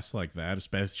given a task like that,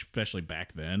 especially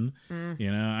back then,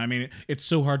 I mean, it's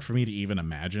so hard for me to even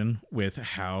imagine with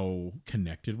how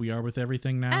connected we are with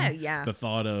everything now. Yeah. The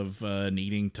thought of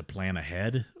needing to plan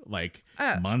ahead, like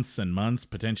months and months,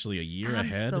 potentially a year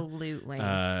ahead. Absolutely.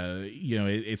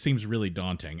 It seems really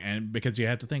daunting, and because you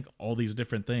have to think all these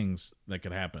different things that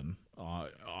could happen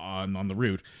on the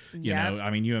route. I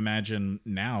mean, you imagine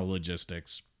now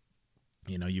logistics.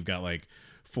 You've got like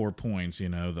 4 points.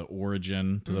 The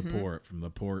origin to the port, from the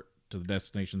port to the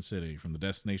destination city, from the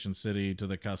destination city to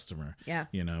the customer. Yeah.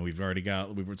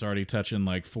 It's already touching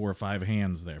like 4 or 5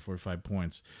 hands there, 4 or 5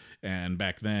 points. And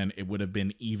back then it would have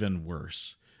been even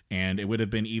worse. And it would have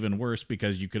been even worse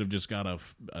because you could have just got a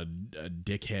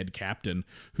dickhead captain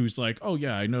who's like, oh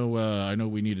yeah, I know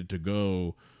we needed to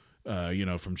go,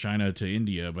 from China to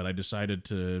India, but I decided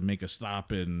to make a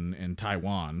stop in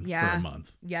Taiwan for a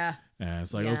month. Yeah. And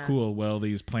it's like, oh cool. Well,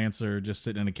 these plants are just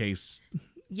sitting in a case.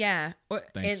 Yeah.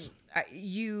 Thanks. And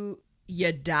you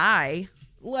die.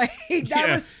 Like, that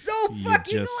was so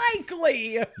fucking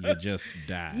likely. You just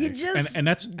die. You just and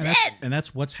that's dead. And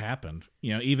that's what's happened.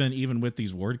 Even with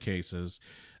these ward cases,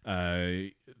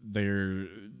 they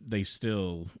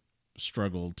still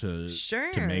struggle to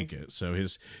make it. So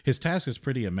his task is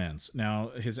pretty immense.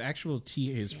 Now his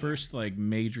first like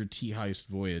major tea heist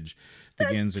voyage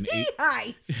begins in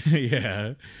heist.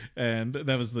 Yeah, and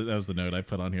that was the note I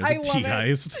put on here. The tea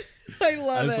heist. I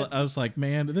love it. I was like,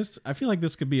 man, I feel like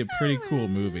this could be a pretty cool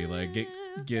movie. Like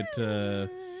get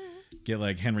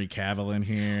like Henry Cavill in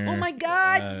here. Oh my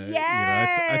God,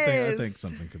 yes. I think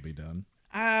something could be done.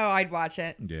 Oh, I'd watch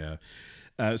it. Yeah.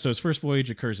 So his first voyage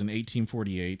occurs in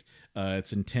 1848.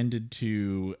 It's intended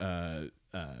to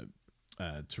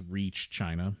reach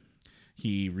China.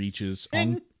 He reaches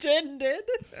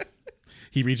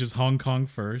He reaches Hong Kong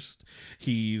first.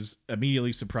 He's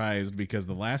immediately surprised because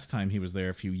the last time he was there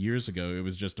a few years ago, it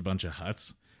was just a bunch of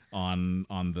huts on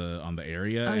the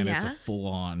area, and it's a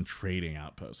full-on trading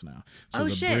outpost now. So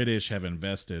British have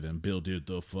invested and built it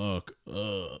the fuck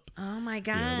up. Oh my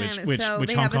God! Which they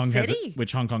Hong have Kong a city? has,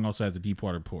 which Hong Kong also has a deep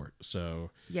water port.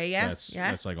 So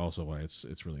that's like also why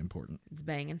it's really important. It's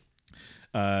banging.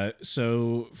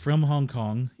 So from Hong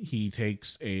Kong, he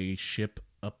takes a ship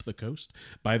up the coast.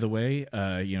 By the way,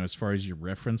 as far as your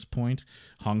reference point,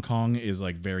 Hong Kong is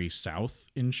like very south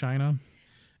in China.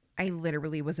 I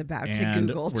literally was about to And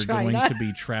Google we're China. going to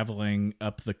be traveling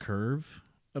up the curve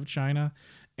of China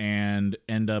and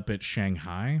end up at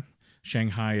Shanghai.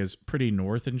 Shanghai is pretty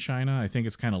north in China. I think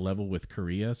it's kind of level with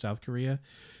Korea, South Korea.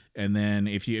 And then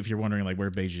if you're wondering like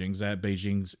where Beijing's at,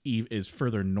 Beijing's is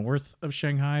further north of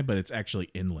Shanghai, but it's actually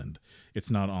inland. It's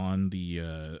not on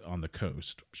the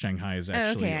coast. Shanghai is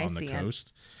actually on the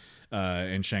coast.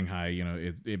 And Shanghai,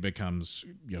 it becomes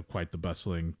quite the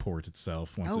bustling port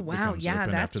itself once it becomes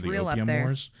open after the Opium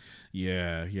Wars.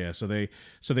 Yeah. So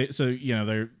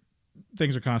they're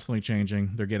things are constantly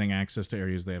changing. They're getting access to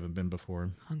areas they haven't been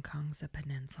before. Hong Kong's a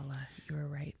peninsula. You were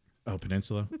right. Oh,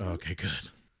 peninsula? Okay,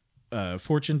 good.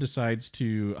 Fortune decides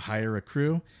to hire a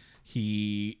crew.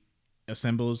 He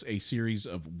assembles a series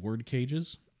of ward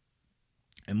cages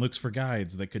and looks for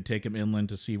guides that could take him inland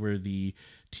to see where the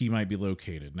tea might be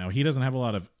located. Now, he doesn't have a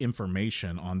lot of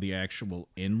information on the actual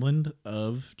inland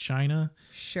of China.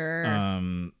 Sure.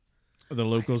 The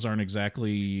locals aren't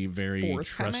exactly very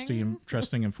Forthcoming?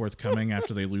 trusting and forthcoming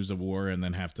after they lose a war and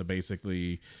then have to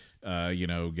basically,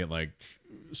 get like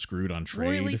screwed on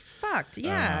trade. Royally fucked.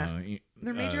 Yeah.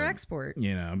 Their major export.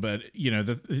 But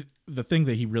the thing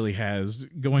that he really has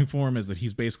going for him is that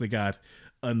he's basically got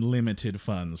unlimited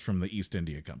funds from the East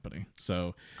India Company.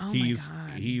 So he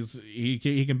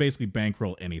can basically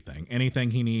bankroll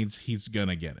anything he needs. He's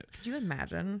gonna get it. Could you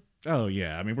imagine? Oh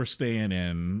yeah, I mean we're staying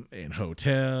in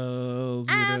hotels.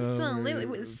 Absolutely,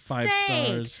 with 5 steak,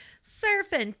 stars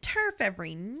surf and turf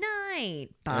every night,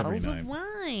 bottles of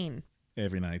wine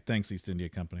every night. Thanks, East India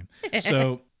Company.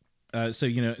 So, so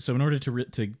in order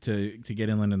to get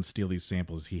inland and steal these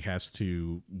samples, he has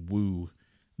to woo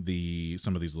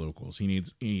some of these locals. He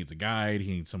needs a guide.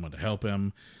 He needs someone to help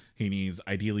him. He needs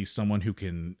ideally someone who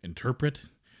can interpret.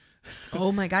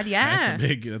 Oh my God, yeah.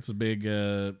 That's a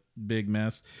big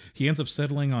mess. He ends up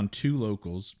settling on 2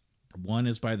 locals. One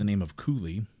is by the name of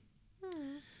Cooley.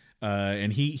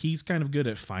 And he's kind of good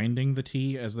at finding the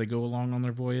tea as they go along on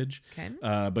their voyage. Okay.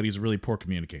 But he's a really poor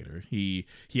communicator. He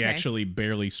actually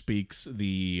barely speaks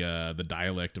the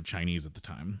dialect of Chinese at the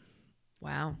time.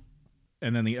 Wow.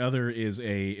 And then the other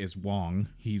is Wong.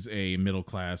 He's a middle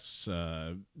class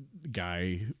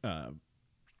guy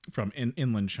from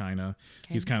inland China.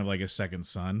 Okay. He's kind of like a second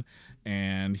son,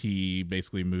 and he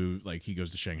basically he goes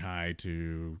to Shanghai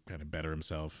to kind of better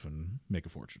himself and make a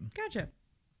fortune. Gotcha.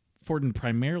 Fortin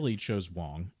primarily chose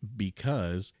Wong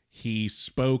because he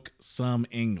spoke some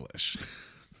English.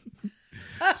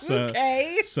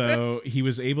 So he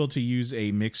was able to use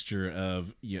a mixture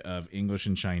of English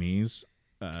and Chinese.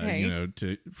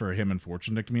 For him and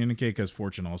Fortune to communicate, because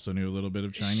Fortune also knew a little bit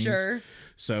of Chinese. Sure.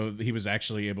 So he was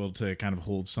actually able to kind of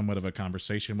hold somewhat of a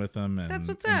conversation with him and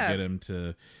get him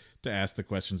to ask the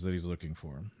questions that he's looking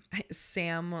for.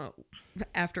 Sam,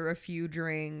 after a few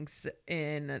drinks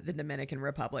in the Dominican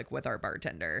Republic with our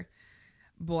bartender,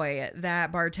 boy,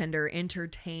 that bartender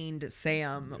entertained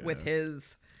Sam with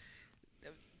his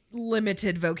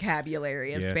limited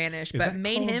vocabulary of Spanish, but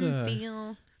made him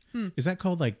feel... Is that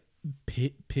called like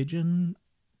pigeon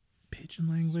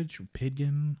language or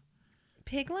pidgin?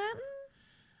 Pig Latin?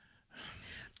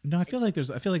 No, I feel like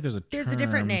there's a term. There's a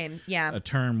different name. Yeah. A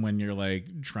term when you're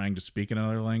like trying to speak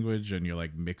another language and you're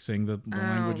like mixing the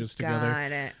languages together.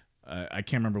 Got it. I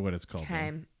can't remember what it's called.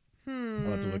 Okay.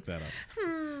 I'll have to look that up.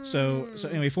 So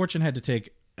anyway, Fortune had to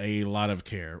take a lot of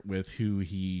care with who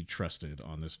he trusted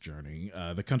on this journey.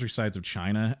 The countrysides of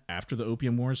China after the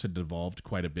Opium Wars had devolved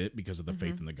quite a bit because of the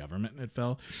faith in the government it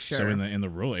fell. Sure. So in the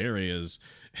rural areas,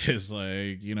 it's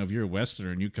like, if you're a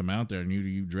Westerner and you come out there and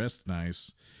you dressed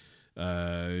nice,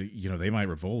 they might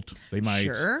revolt. They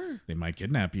might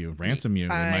kidnap you, ransom you.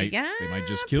 They might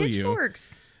just kill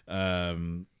pitchforks. you.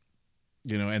 And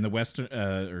the Western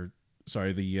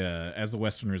as the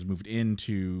Westerners moved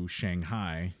into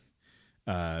Shanghai,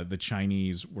 the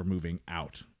Chinese were moving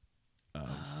out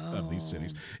of these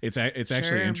cities. It's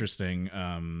actually interesting.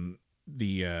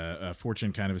 The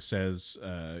Fortune kind of says,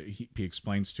 he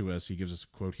explains to us, he gives us a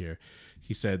quote here.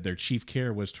 He said their chief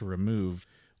care was to remove,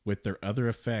 with their other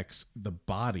effects, the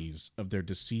bodies of their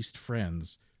deceased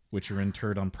friends, which are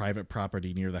interred on private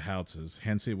property near the houses.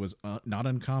 Hence, it was not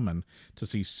uncommon to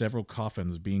see several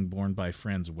coffins being borne by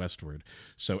friends westward.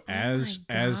 So as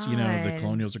the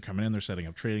colonials are coming in, they're setting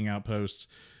up trading outposts.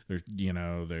 They're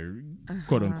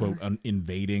quote unquote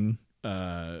invading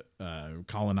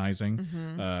colonizing,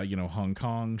 Hong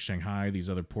Kong, Shanghai, these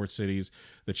other port cities.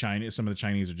 Some of the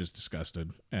Chinese are just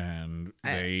disgusted, and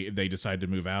they decide to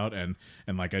move out. And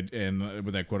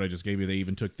with that quote I just gave you, they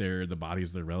even took the bodies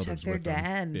of their relatives their with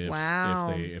them. dead.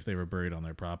 Wow. If they were buried on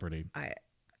their property.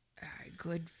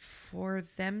 Good for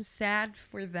them. Sad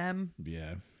for them.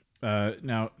 Yeah.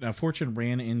 Now Fortune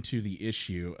ran into the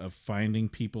issue of finding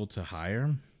people to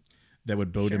hire that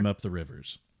would boat him up the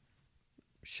rivers.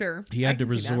 Sure. He had to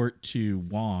resort to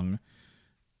Wong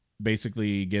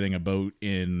basically getting a boat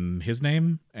in his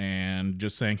name and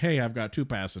just saying, "Hey, I've got 2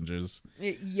 passengers."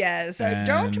 Yes,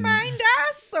 don't mind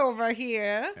us over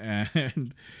here.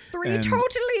 And 3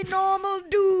 totally normal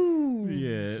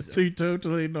dudes. Yeah, 2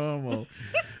 totally normal.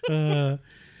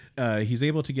 He's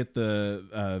able to get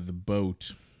the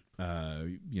boat,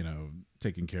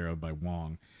 taken care of by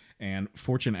Wong, and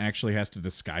Fortune actually has to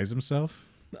disguise himself.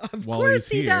 Of course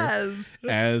he does.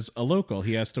 As a local,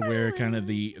 he has to wear kind of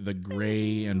the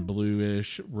gray and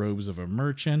bluish robes of a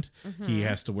merchant. Mm-hmm. He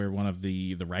has to wear one of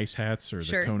the rice hats or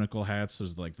the conical hats.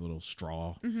 Those like little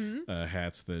straw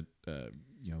hats that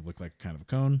look like kind of a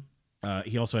cone.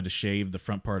 He also had to shave the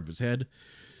front part of his head.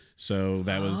 So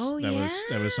that was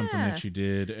something that you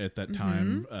did at that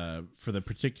time. For the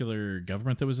particular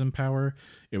government that was in power,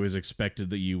 it was expected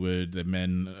that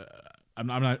men. I'm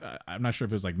not sure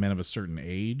if it was like men of a certain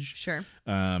age, sure,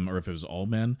 or if it was all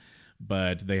men,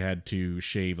 but they had to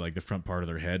shave like the front part of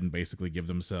their head and basically give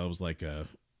themselves like a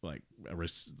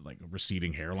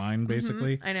receding hairline,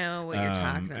 basically. I know what you're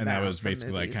talking about. And that was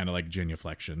basically like kind of like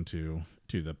genuflection to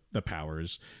the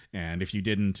powers. And if you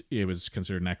didn't, it was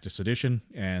considered an act of sedition,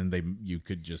 and you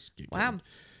could just get killed.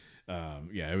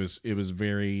 It was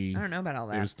very. I don't know about all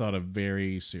that. It was thought of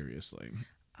very seriously.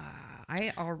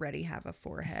 I already have a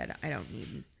forehead. I don't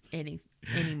need any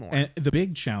more. And the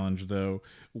big challenge, though,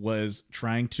 was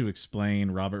trying to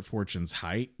explain Robert Fortune's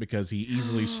height, because he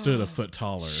easily stood a foot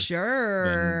taller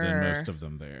than most of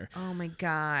them there. Oh my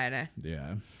God.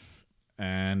 Yeah.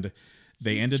 And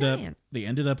they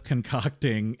ended up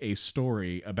concocting a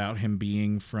story about him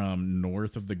being from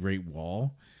north of the Great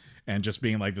Wall and just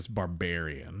being like this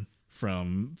barbarian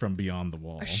from beyond the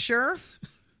wall. Sure.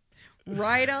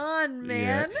 Right on,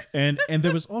 man. Yeah. And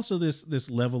there was also this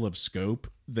level of scope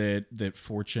that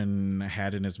Fortune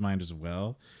had in his mind as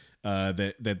well.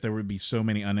 That there would be so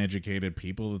many uneducated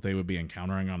people that they would be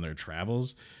encountering on their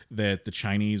travels that the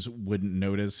Chinese wouldn't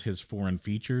notice his foreign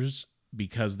features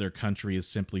because their country is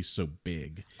simply so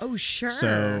big. Oh,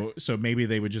 sure. So maybe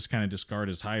they would just kind of discard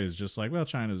his height as just like, well,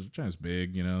 China's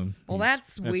big, you know. Well,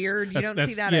 that's weird. You don't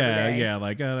see that every day. Yeah,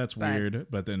 like, that's weird.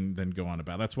 But then go on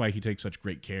about. That's why he takes such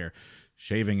great care,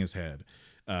 shaving his head,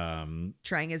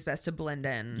 trying his best to blend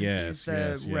in. Yes,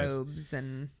 use the robes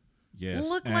and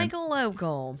look and, like a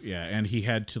local. Yeah, and he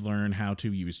had to learn how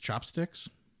to use chopsticks.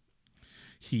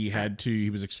 He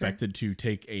was expected to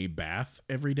take a bath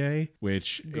every day,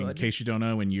 which, in case you don't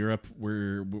know, in Europe,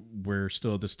 we're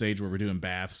still at the stage where we're doing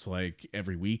baths like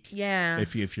every week. Yeah.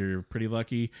 If you're pretty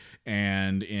lucky.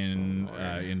 And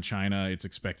in China, it's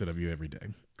expected of you every day.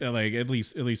 Like at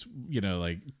least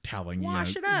like toweling,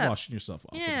 it up, washing yourself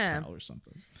off with a towel or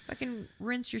something. Fucking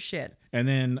rinse your shit. And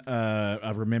then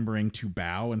remembering to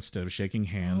bow instead of shaking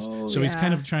hands. He's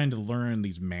kind of trying to learn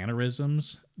these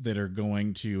mannerisms that are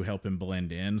going to help him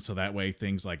blend in, so that way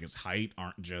things like his height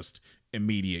aren't just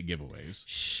immediate giveaways.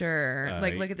 Sure.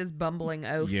 Look at this bumbling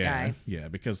oaf guy. Yeah,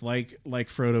 because like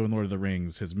Frodo in Lord of the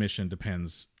Rings, his mission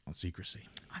depends on secrecy.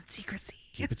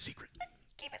 Keep it secret.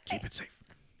 Keep it safe.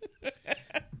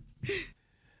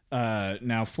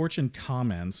 Now Fortune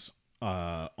comments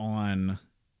on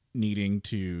needing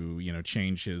to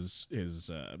change his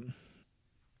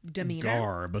demeanor,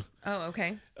 garb. Oh,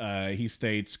 okay. He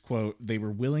states, quote, "They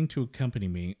were willing to accompany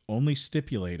me, only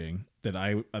stipulating that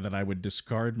I would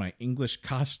discard my English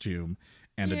costume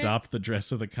and adopt the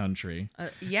dress of the country."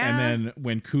 Yeah. And then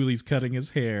when Cooley's cutting his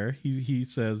hair, he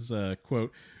says,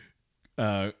 quote,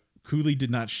 "Cooley did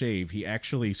not shave. He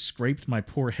actually scraped my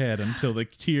poor head until the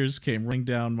tears came running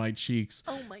down my cheeks.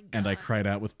 Oh my God. And I cried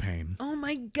out with pain." Oh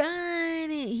my God.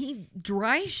 He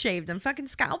dry shaved him, fucking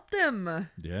scalped him.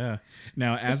 Yeah.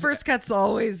 Now, the first cut's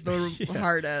always the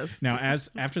hardest. Now,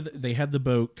 after they had the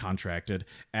boat contracted,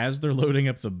 as they're loading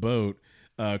up the boat,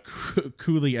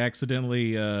 Cooley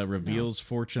accidentally reveals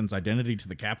Fortune's identity to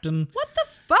the captain. What the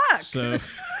fuck?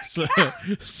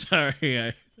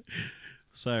 Sorry,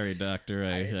 Sorry, Doctor.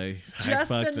 I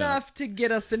just enough to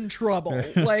get us in trouble.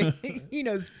 Like, he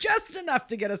knows just enough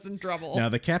to get us in trouble. Now,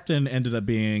 the captain ended up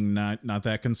being not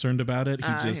that concerned about it.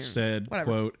 He just said,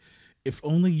 quote, "If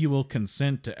only you will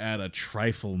consent to add a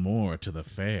trifle more to the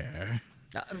fare."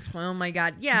 Oh my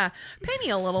God. Yeah. Pay me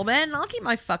a little bit and I'll keep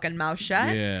my fucking mouth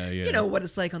shut. Yeah. You know what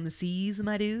it's like on the seas,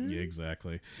 my dude. Yeah,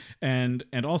 exactly. And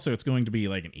also it's going to be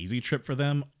like an easy trip for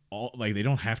them. Like they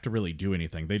don't have to really do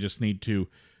anything. They just need to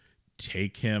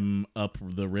take him up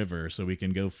the river so we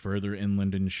can go further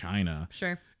inland in China.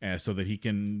 Sure. So that he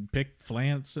can pick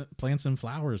plants and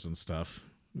flowers and stuff.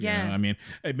 Yeah. I mean,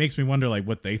 it makes me wonder like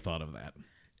what they thought of that.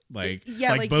 Like,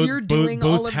 yeah, like both, you're doing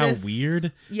both all of how this.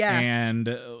 weird, Yeah.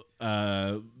 and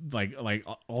like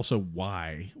also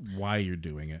why you're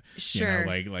doing it. Sure.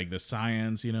 Like the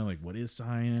science, like what is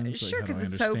science? Sure, Like, how do I because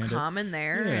it's so understand it? common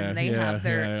there, Yeah, and they have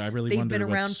their. I really they've wonder been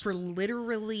around what's- for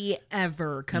literally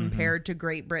ever compared to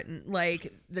Great Britain,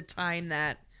 like the time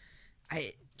that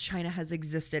China has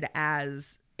existed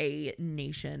as a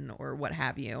nation or what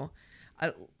have you.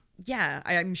 Yeah,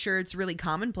 I'm sure it's really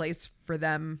commonplace for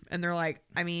them, and they're like,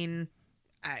 I mean,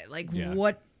 Yeah.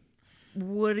 what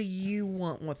do you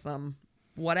want with them?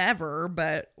 Whatever,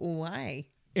 but why?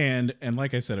 And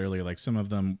like I said earlier, like some of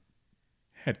them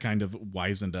had kind of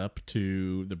wisened up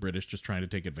to the British just trying to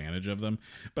take advantage of them.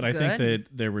 But I think Good.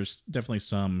 that there was definitely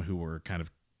some who were kind of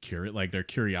like their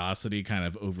curiosity kind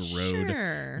of overrode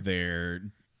Sure. their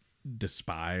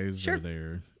despise Sure.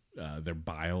 or their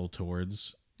bile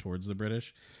towards the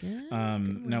British. Yeah,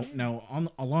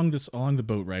 Now along the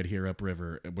boat ride here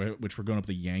upriver, which we're going up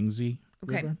the Yangtze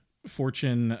Okay. River,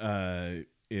 Fortune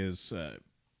is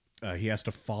he has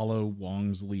to follow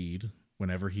Wong's lead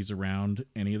whenever he's around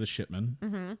any of the shipmen.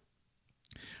 Mm-hmm.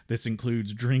 This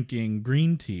includes drinking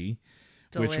green tea,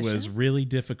 which was Delicious. really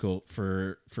difficult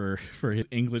for his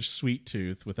English sweet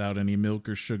tooth without any milk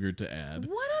or sugar to add.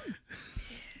 What a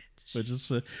But just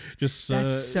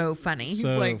That's so funny. He's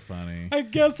so like, funny. I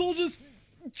guess I'll just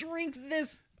drink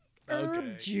this herb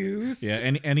Okay. juice. Yeah,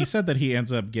 and he said that he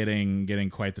ends up getting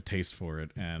quite the taste for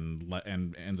it, and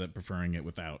ends up preferring it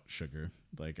without sugar,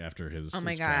 like after his. Oh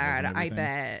my his travels and God. I everything.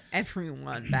 bet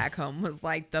everyone back home was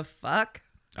like, the fuck?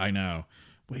 I know.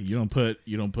 Wait, you don't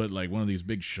put like one of these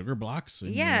big sugar blocks?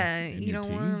 In Yeah. your, in You your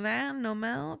don't tea? want that? No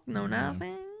milk? No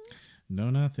nothing? No,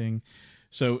 nothing.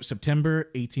 So September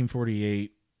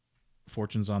 1848,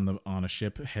 Fortune's on a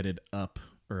ship headed up,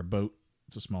 or a boat.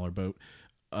 It's a smaller boat,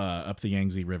 up the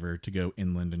Yangtze River to go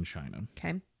inland in China.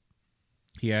 Okay.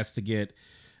 He has to get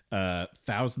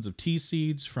thousands of tea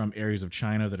seeds from areas of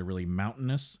China that are really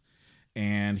mountainous,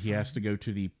 and he has to go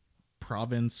to the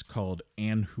province called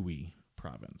Anhui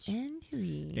province.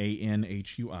 Anhui.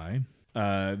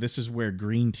 Anhui. This is where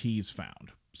green tea is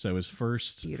found. So his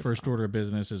first order of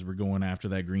business is we're going after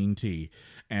that green tea,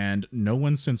 and no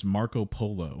one since Marco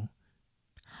Polo,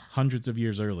 hundreds of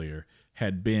years earlier,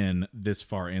 had been this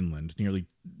far inland, nearly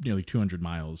 200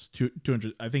 miles.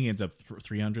 200. I think he ends up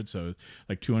 300. So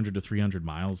like 200 to 300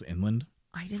 miles inland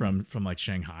from like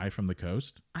Shanghai, from the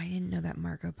coast. I didn't know that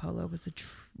Marco Polo was a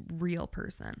real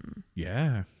person.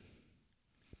 Yeah.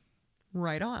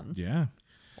 Right on. Yeah.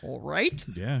 All right.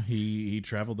 Yeah. He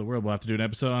traveled the world. We'll have to do an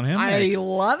episode on him. I next.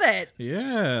 love it.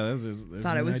 Yeah.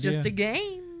 Thought it was just a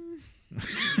game.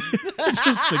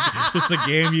 just a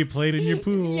game you played in your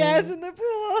pool. Yes, in the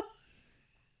pool.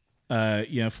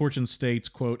 Fortune states,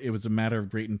 quote, "It was a matter of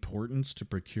great importance to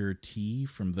procure tea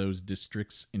from those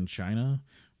districts in China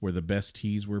where the best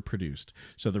teas were produced."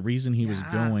 So the reason he was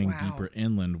going deeper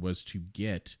inland was to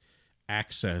get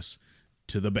access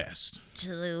to the best.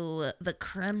 To the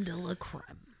creme de la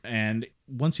creme. And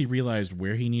once he realized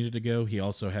where he needed to go, he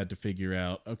also had to figure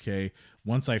out, okay,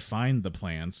 once I find the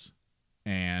plants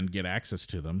and get access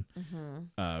to them,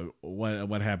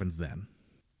 what happens then?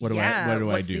 What do I do?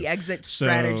 What's the exit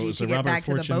strategy to get Robert back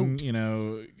Fortune, to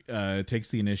the boat? takes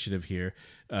the initiative here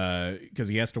because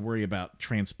he has to worry about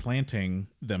transplanting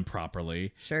them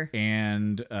properly. Sure.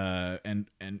 And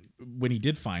when he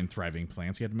did find thriving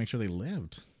plants, he had to make sure they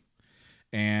lived,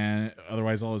 and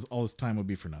otherwise all his time would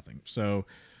be for nothing. So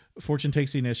Fortune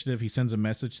takes the initiative. He sends a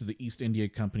message to the East India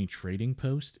Company trading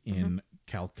post in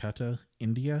Calcutta,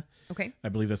 India. Okay. I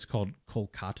believe that's called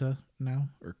Kolkata now,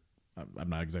 or I'm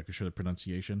not exactly sure the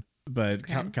pronunciation, but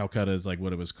Calcutta is like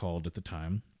what it was called at the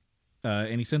time.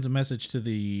 And he sends a message to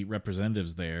the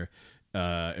representatives there,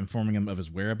 informing him of his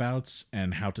whereabouts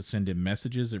and how to send him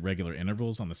messages at regular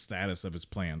intervals on the status of his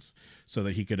plants so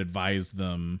that he could advise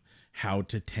them how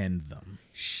to tend them.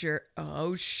 Sure.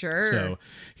 Oh, sure. So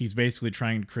he's basically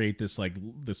trying to create this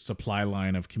supply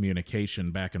line of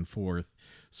communication back and forth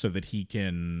so that he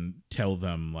can tell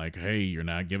them like, hey, you're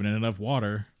not giving it enough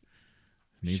water.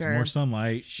 Needs more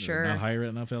sunlight. Sure. Not higher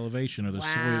enough elevation, or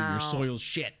your soil's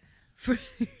shit.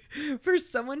 For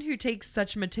someone who takes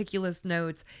such meticulous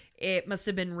notes, it must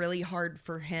have been really hard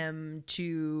for him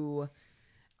to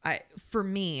For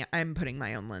me, I'm putting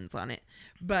my own lens on it,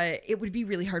 but it would be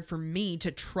really hard for me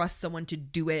to trust someone to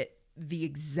do it the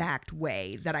exact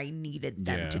way that I needed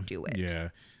them to do it. Yeah.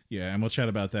 Yeah. And we'll chat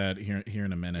about that here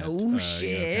in a minute. Oh,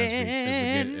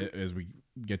 shit. As we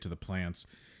get to the plants.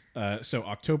 So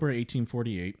October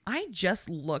 1848. I just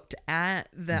looked at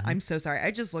the, I'm so sorry.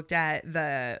 I just looked at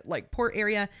the like port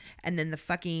area and then the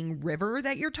fucking river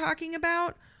that you're talking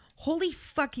about. Holy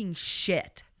fucking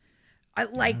shit.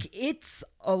 It's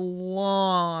a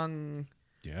long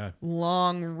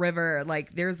river.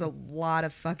 Like there's a lot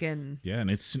of fucking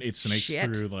and it snakes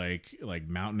shit through like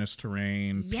mountainous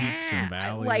terrain, peaks and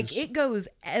valleys. Like it goes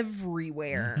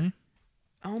everywhere.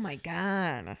 Oh my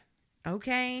god.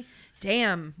 Okay.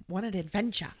 Damn, what an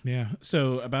adventure. Yeah.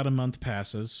 So about a month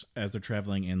passes as they're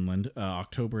traveling inland.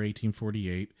 October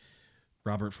 1848,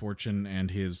 Robert Fortune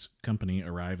and his company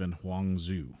arrive in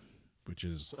Huangzhou, which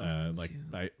is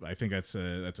I think that's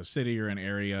a city or an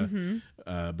area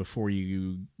before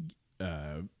you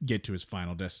get to his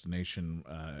final destination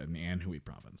in the Anhui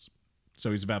province.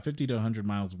 So he's about 50 to 100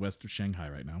 miles west of Shanghai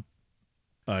right now.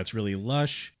 It's really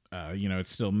lush.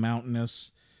 It's still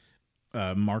mountainous.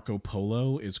 Marco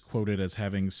Polo is quoted as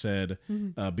having said,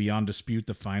 beyond dispute,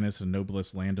 the finest and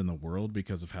noblest land in the world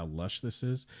because of how lush this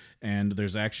is. And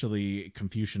there's actually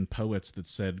Confucian poets that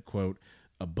said, quote,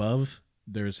 above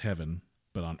there is heaven,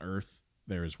 but on earth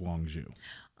there is Huangzhou.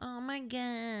 Oh my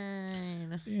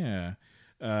god. Yeah.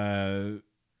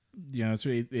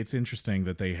 It's interesting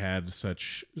that they had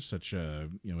such a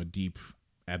deep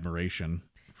admiration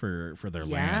for their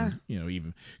land,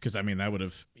 even because that would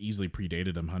have easily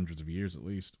predated them hundreds of years at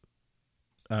least.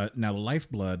 Now the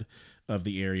lifeblood of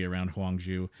the area around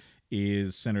Huangzhou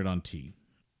is centered on tea.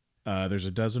 There's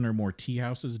a dozen or more tea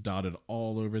houses dotted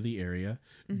all over the area.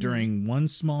 During one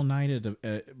night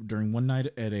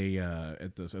at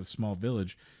a small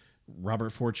village,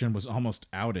 Robert Fortune was almost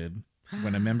outed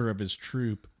when a member of his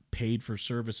troop paid for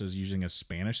services using a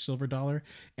Spanish silver dollar,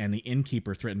 and the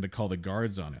innkeeper threatened to call the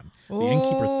guards on him. The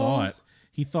innkeeper thought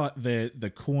that the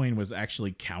coin was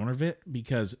actually counterfeit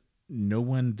because no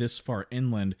one this far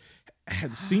inland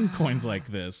had seen coins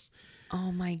like this.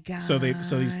 Oh my god! So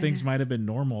these things might have been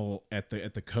normal at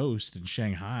the coast in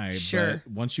Shanghai, sure.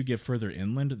 But once you get further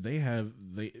inland,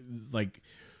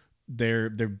 their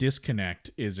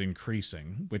disconnect is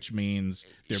increasing, which means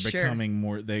they're becoming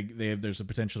more. There's a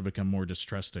potential to become more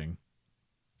distrusting,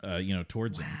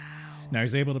 towards him. Now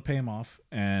he's able to pay him off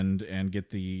and get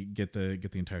the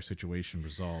entire situation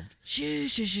resolved.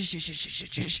 Shush.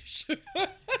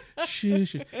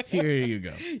 Here you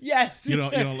go. Yes. You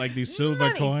don't like these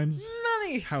silver coins?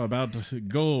 Money. How about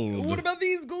gold? What about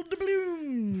these gold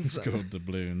doubloons? Gold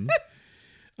doubloons.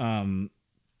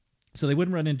 So they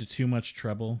wouldn't run into too much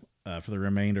trouble for the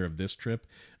remainder of this trip.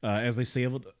 As they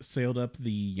sailed up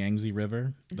the Yangtze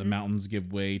River, the mountains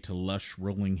give way to lush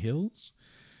rolling hills.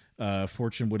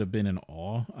 Fortune would have been in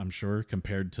awe, I'm sure,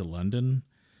 compared to London.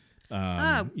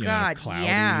 God,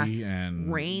 cloudy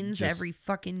and rains every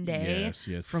fucking day.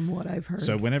 Yes. From what I've heard.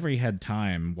 So whenever he had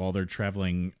time while they're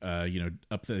traveling,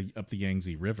 up the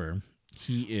Yangtze River,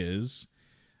 he is,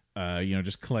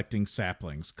 just collecting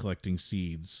saplings, collecting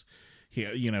seeds. He,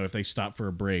 if they stop for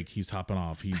a break, he's hopping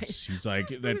off. He's like,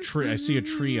 that tree. I see a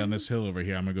tree on this hill over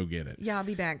here. I'm gonna go get it. Yeah, I'll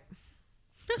be back.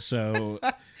 So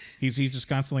he's just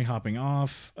constantly hopping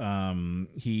off.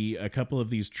 A couple of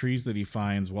these trees that he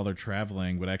finds while they're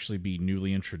traveling would actually be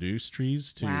newly introduced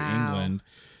trees to England.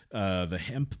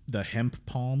 The hemp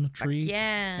palm tree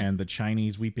and the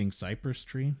Chinese weeping cypress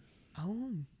tree.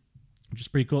 Oh. Which is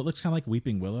pretty cool. It looks kind of like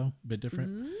weeping willow, a bit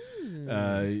different.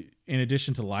 In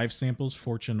addition to live samples,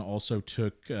 Fortune also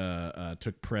took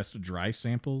pressed dry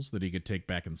samples that he could take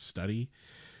back and study.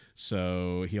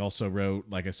 So he also wrote,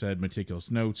 like I said, meticulous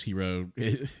notes. He wrote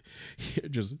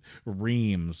just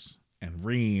reams and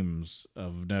reams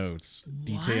of notes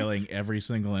detailing every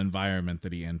single environment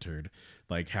that he entered.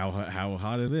 Like how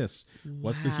hot is this?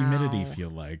 What's the humidity feel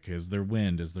like? Is there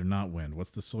wind? Is there not wind?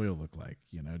 What's the soil look like?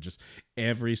 Just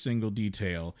every single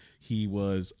detail. He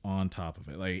was on top of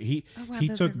it. Like he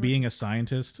took being a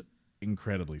scientist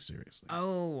incredibly seriously.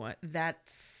 Oh,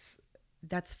 that's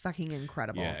fucking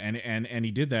incredible. Yeah, and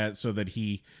he did that so that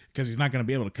because he's not going to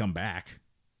be able to come back.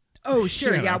 Oh,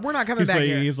 sure. Yeah, we're not coming back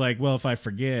here. He's like, well, if I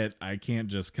forget, I can't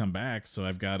just come back, so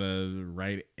I've got to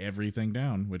write everything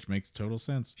down, which makes total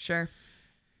sense. Sure.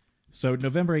 So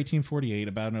November 1848,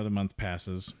 about another month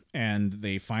passes, and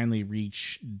they finally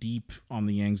reach deep on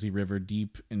the Yangtze River,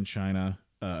 deep in China,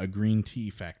 a green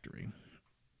tea factory.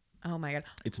 Oh my god.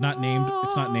 It's not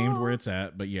named where it's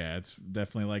at, but yeah, it's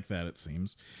definitely like that, it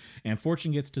seems. And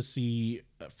Fortune gets to see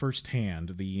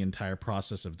firsthand the entire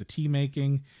process of the tea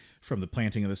making, from the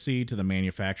planting of the seed to the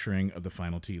manufacturing of the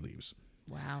final tea leaves.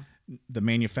 Wow. The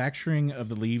manufacturing of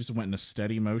the leaves went in a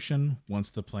steady motion once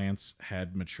the plants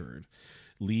had matured.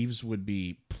 Leaves would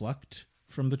be plucked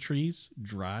from the trees,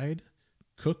 dried,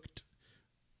 cooked,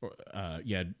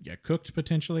 cooked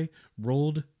potentially,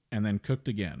 rolled, and then cooked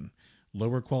again.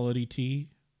 Lower quality tea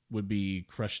would be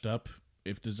crushed up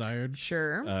if desired.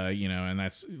 Sure. And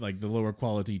that's like the lower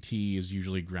quality tea is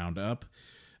usually ground up,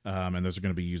 and those are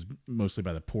going to be used mostly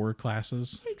by the poorer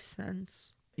classes. Makes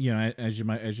sense. As you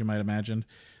might imagine,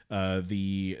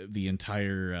 the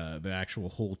entire the actual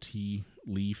whole tea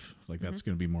leaf, like that's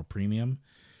going to be more premium.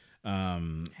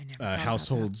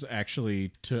 Households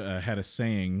actually had a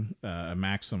saying, a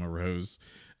maxim arose,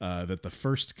 that the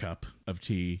first cup of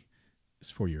tea is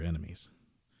for your enemies.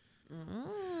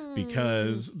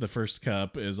 Because the first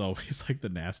cup is always like the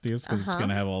nastiest, because it's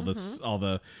gonna have all this, all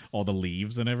the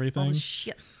leaves and everything. Oh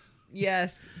shit!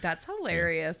 Yes, that's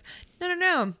hilarious. Yeah.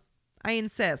 No, I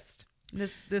insist.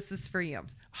 This is for you.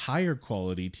 Higher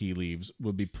quality tea leaves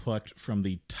would be plucked from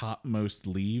the topmost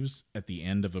leaves at the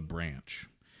end of a branch.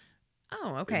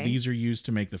 Oh, okay. These are used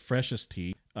to make the freshest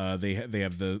tea. They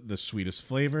have the sweetest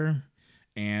flavor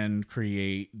and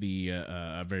create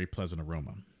a very pleasant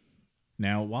aroma.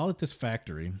 Now, while at this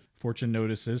factory, Fortune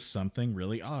notices something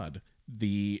really odd.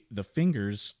 The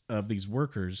fingers of these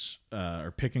workers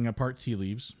are picking apart tea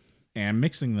leaves and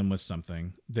mixing them with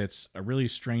something that's a really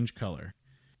strange color.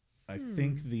 I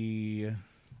think let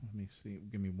me see.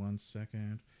 Give me 1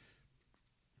 second.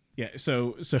 Yeah,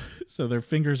 so their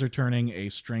fingers are turning a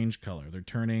strange color. They're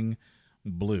turning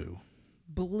blue.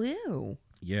 Blue?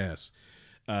 Yes.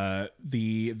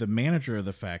 The manager of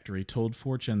the factory told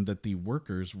Fortune that the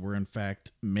workers were in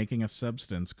fact making a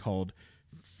substance called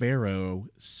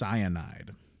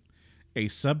ferrocyanide, a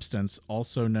substance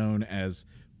also known as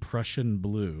Prussian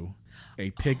blue,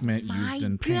 a pigment used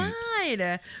in paint.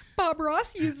 God, Bob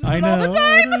Ross uses it all the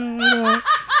time.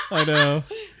 I know.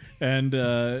 And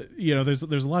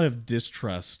there's a lot of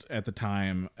distrust at the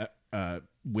time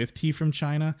with tea from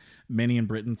China. Many in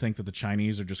Britain think that the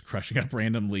Chinese are just crushing up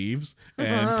random leaves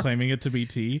and claiming it to be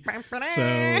tea.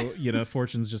 So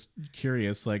Fortune's just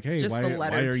curious, like, hey,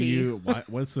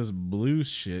 what's this blue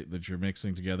shit that you're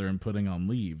mixing together and putting on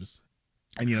leaves?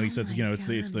 And he says,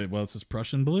 it's this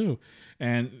Prussian blue.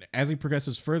 And as he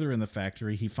progresses further in the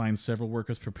factory, he finds several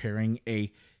workers preparing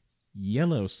a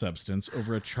yellow substance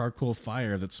over a charcoal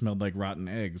fire that smelled like rotten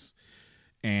eggs.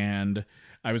 And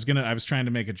I was trying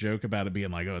to make a joke about it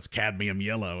being like, oh, it's cadmium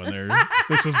yellow, and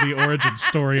this is the origin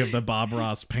story of the Bob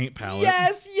Ross paint palette.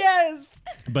 Yes.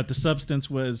 But the substance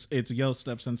it's a yellow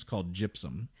substance called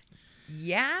gypsum.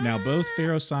 Yeah. Now both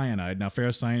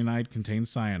ferrocyanide contains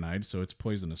cyanide, so it's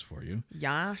poisonous for you.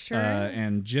 Yeah, sure.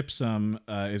 And gypsum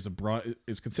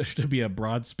is considered to be a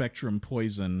broad spectrum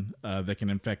poison that can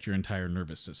infect your entire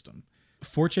nervous system.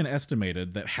 Fortune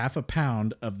estimated that half a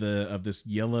pound of this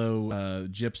yellow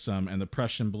gypsum and the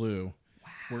Prussian blue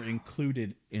were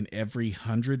included in every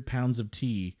 100 pounds of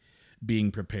tea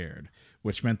being prepared,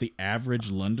 which meant the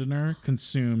average Londoner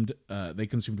consumed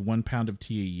 1 pound of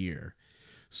tea a year.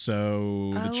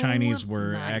 So the Chinese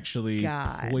were actually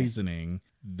poisoning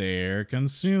their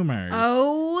consumers.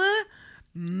 Oh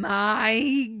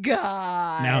my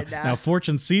God. Now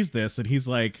Fortune sees this and he's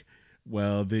like,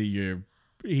 well,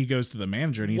 he goes to the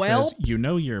manager and he says,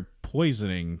 you're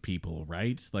poisoning people,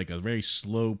 right? Like a very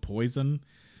slow poison.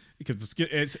 Because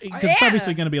it's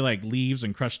obviously going to be like leaves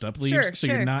and crushed up leaves, so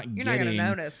you're not going to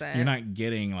notice it. You're not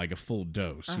getting like a full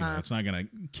dose. It's not going to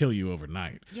kill you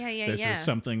overnight. This is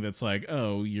something that's like,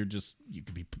 oh, you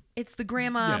could be. It's the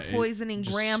grandma poisoning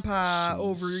grandpa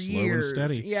over years. And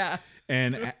steady. Yeah.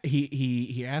 And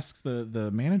he asks the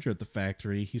manager at the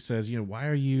factory. He says, why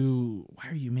are you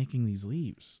making these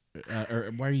leaves,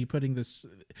 or why are you putting this?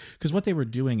 Because what they were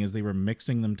doing is they were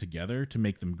mixing them together to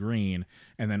make them green,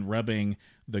 and then rubbing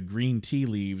the green tea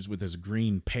leaves with this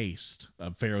green paste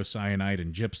of ferrocyanide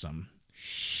and gypsum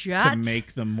to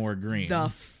make them more green. The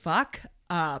fuck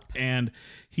up. And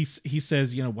he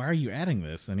says, why are you adding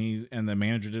this? And the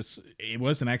manager it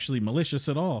wasn't actually malicious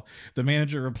at all. The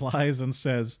manager replies and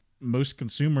says, most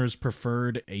consumers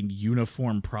preferred a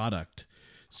uniform product.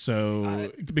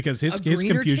 So because his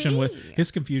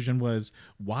confusion was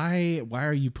why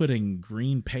are you putting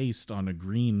green paste on a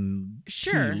green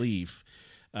tea leaf?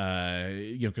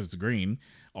 Because it's green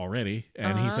already.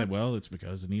 And he said, well, it's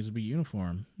because it needs to be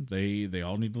uniform. They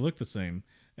all need to look the same.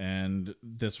 And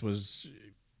this was,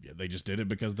 they just did it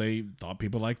because they thought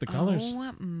people liked the colors.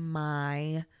 Oh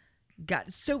my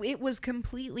So it was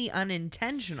completely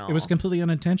unintentional. It was completely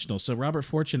unintentional. So Robert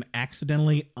Fortune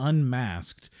accidentally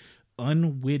unmasked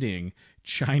unwitting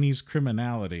Chinese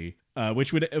criminality,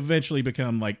 which would eventually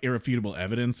become like irrefutable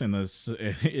evidence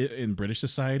in British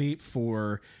society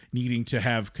for needing to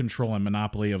have control and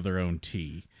monopoly of their own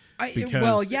tea.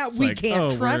 Well, yeah, we like,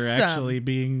 can't trust we're them. actually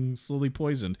being slowly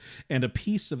poisoned. And a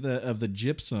piece of the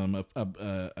gypsum,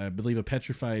 I believe a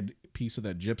petrified piece of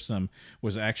that gypsum,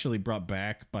 was actually brought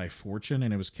back by Fortune,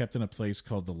 and it was kept in a place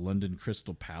called the London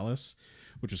Crystal Palace,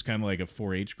 which was kind of like a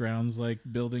 4-H grounds like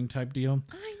building type deal.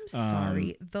 I'm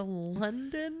sorry, the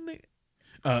London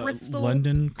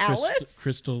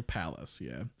Crystal Palace.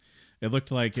 Yeah, it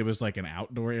looked like it was like an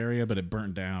outdoor area, but it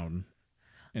burnt down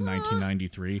in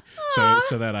 1993.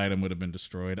 So that item would have been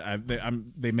destroyed.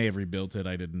 They may have rebuilt it.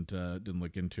 I didn't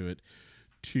look into it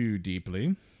too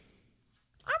deeply.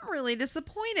 I'm really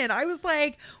disappointed. I was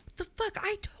like, what the fuck?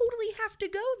 I totally have to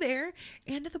go there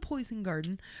and to the Poison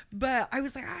Garden. But I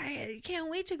was like, I can't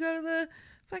wait to go to the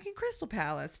fucking Crystal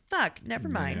Palace. Fuck, never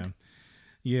mind.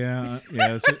 Yeah,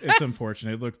 it's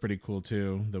unfortunate. It looked pretty cool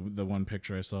too, the one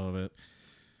picture I saw of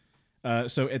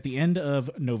it. So at the end of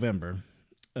November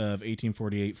of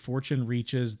 1848, Fortune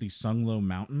reaches the Sunglo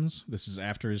Mountains. This is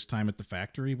after his time at the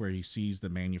factory, where he sees the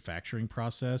manufacturing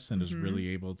process and is really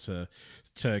able to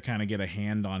kind of get a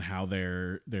hand on how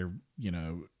they're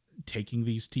taking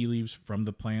these tea leaves from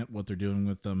the plant, what they're doing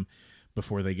with them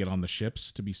before they get on the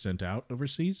ships to be sent out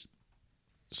overseas.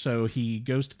 So he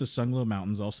goes to the Sunglo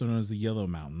Mountains, also known as the Yellow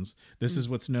Mountains. This is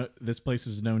this place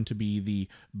is known to be the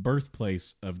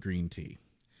birthplace of green tea.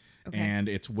 Okay. And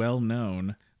it's well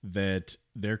known that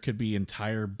there could be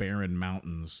entire barren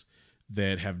mountains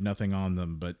that have nothing on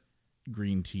them but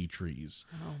green tea trees.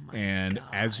 Oh my and God.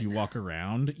 As you walk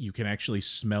around, you can actually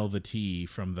smell the tea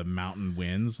from the mountain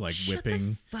winds, like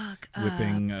whipping,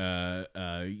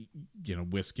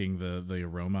 whisking the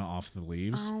aroma off the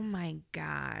leaves. Oh my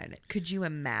God. Could you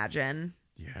imagine?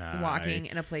 Yeah, walking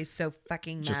in a place so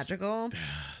fucking magical. It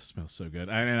smells so good.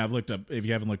 And I've looked up, if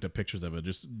you haven't looked up pictures of it,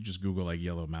 just Google like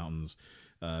Yellow Mountains.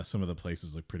 Some of the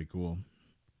places look pretty cool.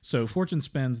 So Fortune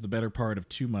spends the better part of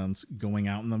 2 months going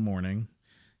out in the morning.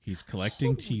 He's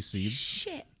collecting tea seeds.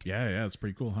 Shit. Yeah, it's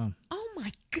pretty cool, huh? Oh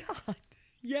my God.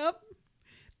 Yep.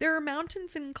 There are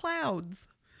mountains and clouds.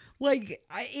 Like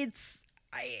it's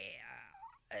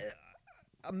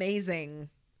amazing.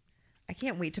 I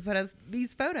can't wait to put up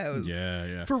these photos.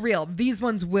 Yeah. For real. These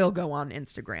ones will go on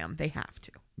Instagram. They have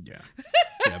to. Yeah.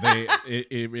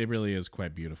 It really is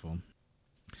quite beautiful.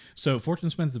 So Fortune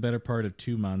spends the better part of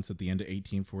 2 months at the end of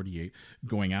 1848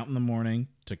 going out in the morning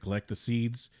to collect the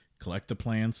seeds, collect the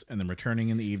plants, and then returning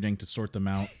in the evening to sort them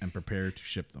out and prepare to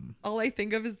ship them. All I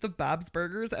think of is the Bob's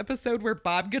Burgers episode where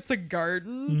Bob gets a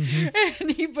garden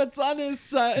and he puts on his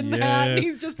sun hat and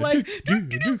he's just like,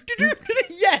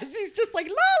 yes, he's just like,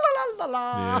 la, la, la,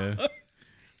 la, la.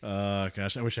 Yeah.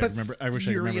 Gosh, I wish I remember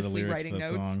the lyrics to that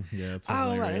song. Yeah, it's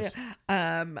hilarious.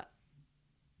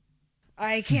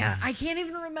 I can't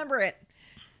even remember it.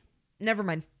 Never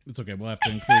mind. It's okay. We'll have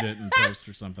to include it in post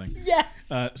or something. Yes.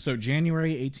 So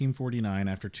January 1849,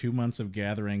 after 2 months of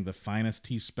gathering the finest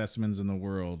tea specimens in the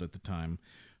world at the time,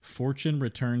 Fortune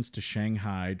returns to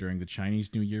Shanghai during the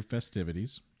Chinese New Year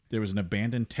festivities. There was an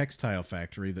abandoned textile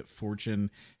factory that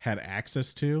Fortune had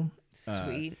access to.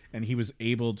 Sweet. And he was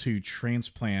able to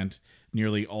transplant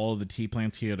nearly all of the tea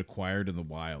plants he had acquired in the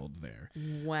wild there.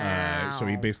 Wow. So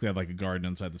he basically had like a garden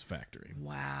inside this factory.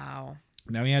 Wow.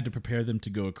 Now he had to prepare them to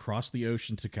go across the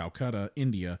ocean to Calcutta,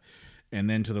 India, and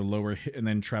then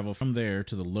travel from there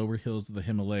to the lower hills of the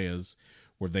Himalayas,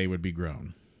 where they would be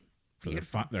grown for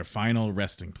their final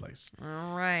resting place.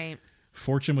 All right.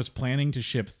 Fortune was planning to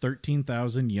ship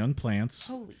 13,000 young plants,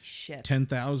 holy shit,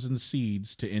 10,000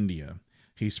 seeds to India.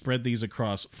 He spread these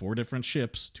across 4 different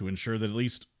ships to ensure that at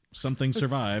least something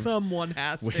survived. Someone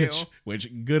has to.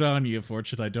 Which good on you,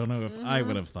 Fortune. I don't know if I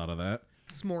would have thought of that.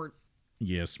 Smart.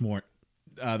 Yeah, smart.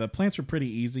 The plants were pretty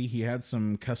easy. He had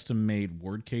some custom-made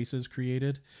ward cases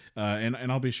created, and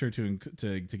I'll be sure to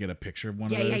get a picture of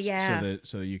one of those,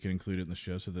 so that you can include it in the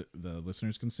show, so that the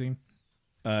listeners can see.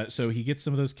 So he gets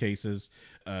some of those cases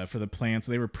for the plants.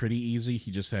 They were pretty easy.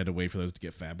 He just had to wait for those to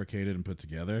get fabricated and put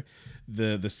together.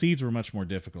 The seeds were much more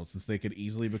difficult, since they could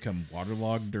easily become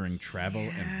waterlogged during travel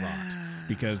and rot.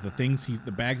 Because the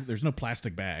bags, there's no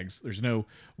plastic bags. There's no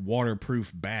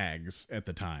waterproof bags at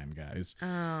the time, guys.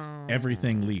 Oh.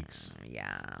 Everything leaks.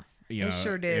 Yeah. They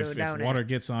sure do, if water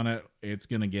gets on it, it's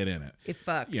going to get in it. It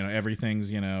fucked.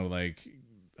 Everything's, like,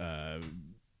 I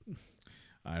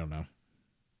don't know.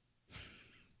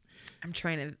 I'm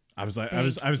trying to. I was like, I think.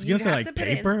 was gonna You'd say have like to put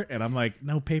it in- paper, and I'm like,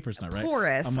 no, paper's not right.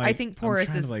 Porous. I'm like, I think I'm porous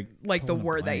trying is to, like the pull in a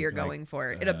word that blank, you're like, going for.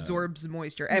 It absorbs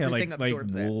moisture. yeah, Everything like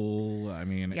absorbs it. wool. I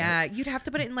mean, Yeah, you'd have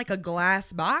to put it in like a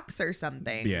glass box or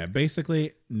something. yeah.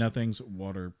 Basically, nothing's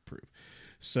waterproof.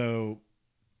 So,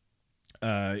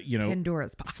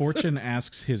 Pandora's box. Fortune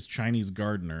asks his Chinese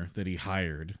gardener that he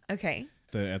hired Okay.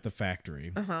 at the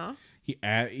factory. Uh-huh. He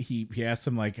asked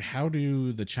him, like, how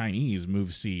do the Chinese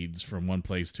move seeds from one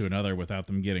place to another without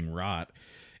them getting rot?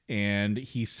 And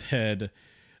he said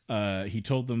he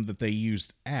told them that they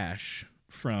used ash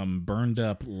from burned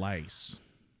up lice.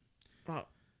 Well,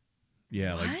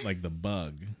 Yeah, what? like the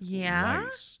bug. Yeah?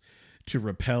 Lice, to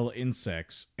repel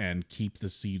insects and keep the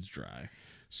seeds dry.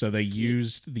 So they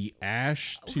used the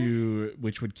ash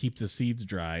which would keep the seeds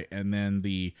dry, and then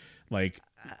the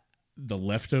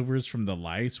leftovers from the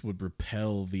lice would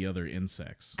repel the other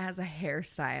insects. as a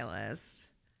hairstylist.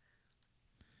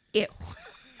 Ew.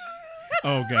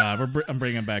 Oh God, I'm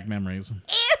bringing back memories.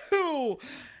 Ew.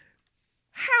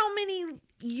 How many?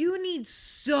 You need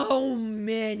so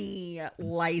many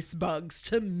lice bugs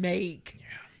to make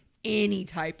any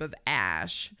type of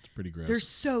ash. It's pretty gross. They're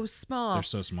so small. They're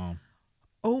so small.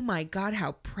 Oh my God,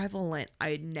 how prevalent.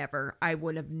 I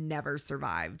would have never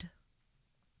survived.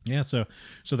 Yeah, so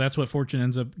that's what Fortune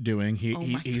ends up doing.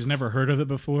 He's never heard of it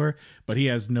before, but he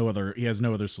has no other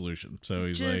solution. So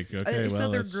he's Just, like, okay, well, so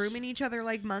they're that's- grooming each other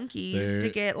like monkeys they're- to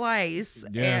get lice.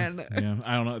 Yeah, And yeah.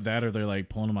 I don't know that, or they're like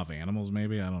pulling them off animals.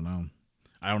 Maybe I don't know.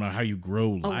 I don't know how you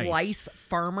grow a lice. lice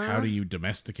farmer. How do you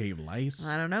domesticate lice?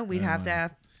 I don't know. We'd have to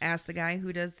ask the guy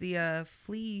who does the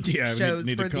flea Yeah, shows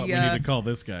we need for to call, the. we need to call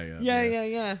this guy up.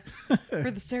 Yeah. For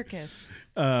the circus.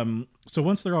 So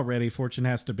once they're all ready, Fortune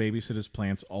has to babysit his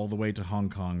plants all the way to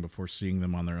Hong Kong before seeing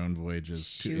them on their own voyages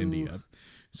Shoo. to India.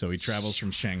 So he travels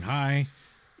from Shanghai,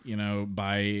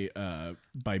 by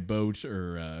boat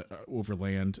or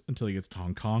overland until he gets to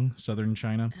Hong Kong, southern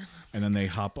China, and then they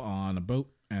hop on a boat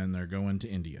and they're going to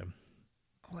India.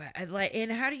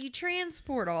 And how do you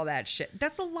transport all that shit?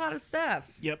 That's a lot of stuff.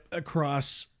 Yep,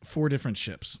 across 4 different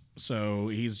ships. So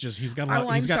he's got a lot. Oh,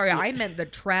 I'm sorry. I meant the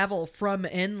travel from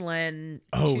inland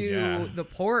to the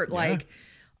port. Yeah. Like,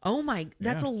 oh my,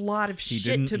 that's Yeah. a lot of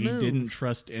shit to move. He didn't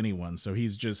trust anyone, so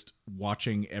he's just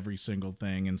watching every single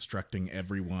thing, instructing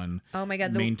everyone. Oh my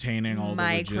God, the maintaining all the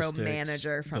logistics.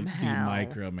 micromanager from the hell.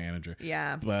 micromanager.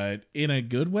 Yeah. But in a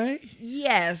good way.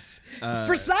 Yes,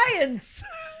 for science.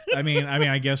 I mean,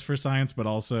 I guess for science, but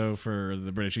also for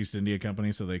the British East India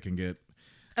Company, so they can get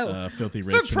filthy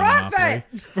rich for and a profit.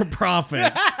 monopoly. For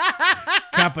profit.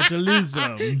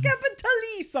 Capitalism.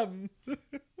 Capitalism.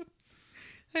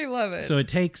 I love it. So it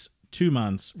takes 2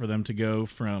 months for them to go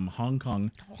from Hong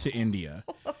Kong to India.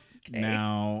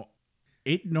 Now,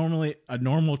 a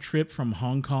normal trip from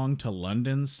Hong Kong to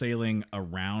London, sailing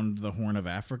around the Horn of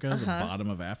Africa, the bottom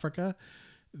of Africa,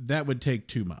 that would take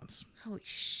 2 months. Holy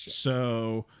shit.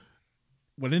 So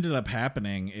what ended up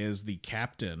happening is the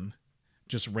captain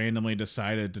just randomly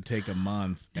decided to take a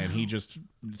month, and he just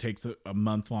takes a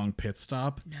month-long pit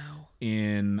stop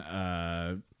in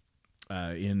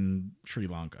Sri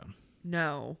Lanka.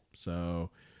 No.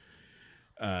 So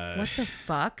What the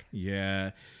fuck?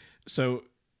 yeah. So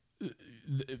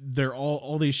they're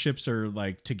all these ships are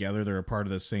like together. They're a part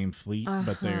of the same fleet,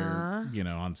 but they're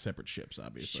on separate ships,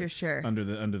 obviously. Sure. Under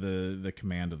the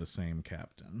command of the same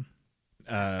captain.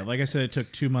 Like I said, it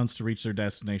took 2 months to reach their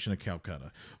destination of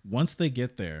Calcutta. Once they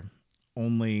get there,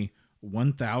 only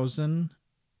 1,000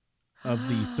 of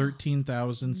the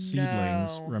 13,000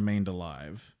 seedlings remained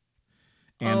alive.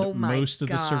 And most of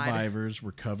the survivors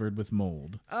were covered with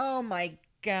mold. Oh my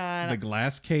God. The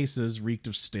glass cases reeked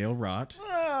of stale rot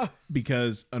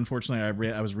because, unfortunately,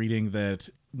 I was reading that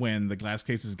when the glass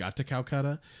cases got to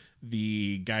Calcutta,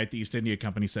 the guy at the East India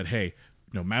Company said, "Hey,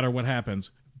 no matter what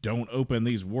happens, don't open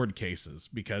these ward cases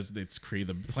because the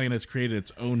plane has created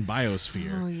its own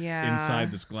biosphere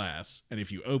inside this glass, and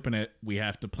if you open it, we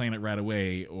have to plant it right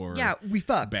away or we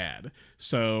fucked. bad."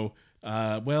 So,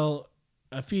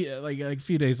 a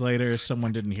few days later,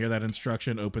 someone didn't hear that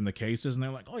instruction, opened the cases, and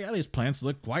they're like, "Oh yeah, these plants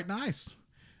look quite nice."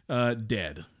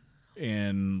 Dead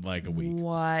in like a week.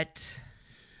 What?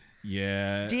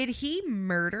 Yeah. Did he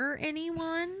murder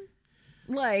anyone?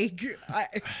 Like,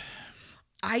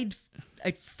 I'd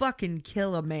fucking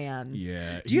kill a man.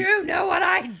 Yeah. Do you know what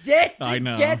I did to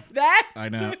get that? I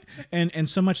know. And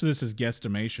so much of this is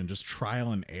guesstimation, just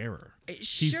trial and error.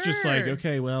 He's just like,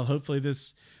 okay, well, hopefully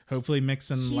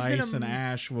mixing lice and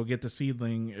ash will get the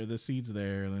seedling or the seeds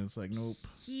there. And it's like, nope.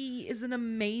 He is an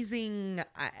amazing,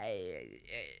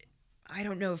 I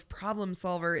don't know if problem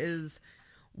solver is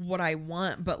what I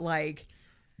want, but like,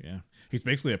 Yeah. He's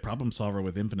basically a problem solver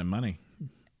with infinite money.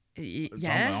 It's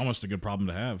almost a good problem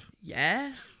to have.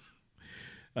 Yeah.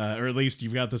 Or at least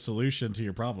you've got the solution to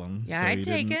your problem. Yeah, I'd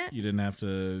take it. You didn't have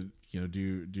to,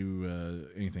 do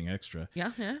anything extra.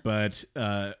 Yeah. But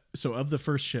so of the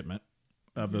first shipment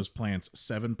of those plants,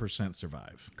 7%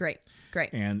 survive. Great.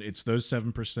 And it's those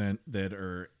 7% that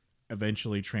are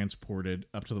eventually transported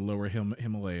up to the lower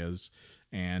Himalayas,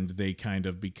 and they kind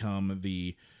of become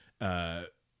the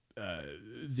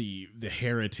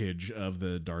heritage of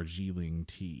the Darjeeling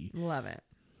tea. Love it.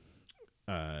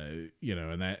 And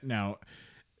that now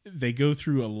they go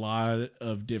through a lot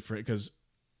of different, because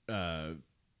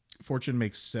Fortune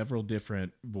makes several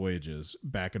different voyages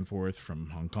back and forth from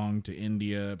Hong Kong to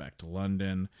India, back to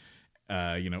London,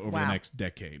 over the next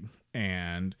decade.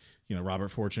 And, Robert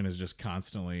Fortune is just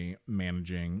constantly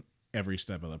managing every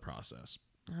step of the process.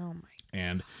 Oh my!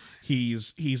 And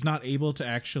he's not able to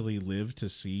actually live to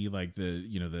see like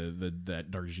that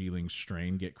Darjeeling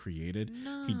strain get created.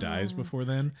 No. He dies before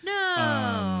then.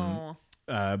 No.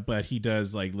 But he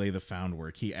does like lay the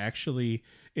groundwork. He actually,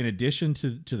 in addition to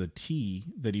the tea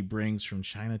that he brings from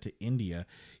China to India,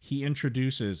 he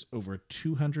introduces over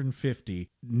 250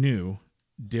 new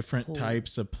different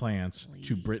types of plants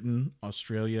to Britain,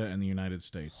 Australia, and the United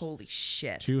States. Holy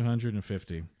shit!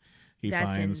 250.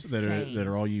 That's finds insane. that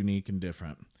are all unique and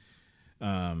different.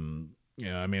 And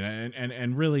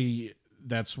really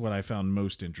that's what I found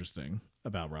most interesting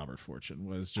about Robert Fortune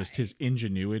was just his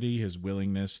ingenuity, his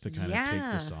willingness to kind of take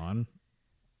this on.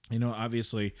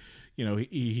 Obviously,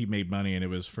 he made money and it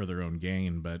was for their own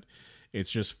gain, but it's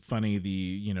just funny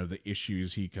the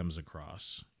issues he comes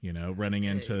across, running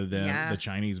into the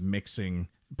Chinese mixing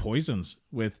poisons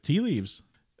with tea leaves.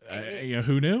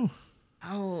 Who knew?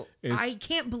 Oh, I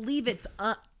can't believe it's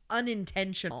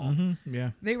unintentional. Mm-hmm,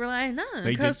 yeah. They were like, no,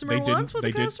 the customer wants what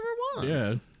the customer wants.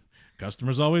 Yeah.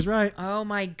 Customer's always right. Oh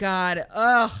my God.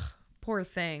 Ugh. Poor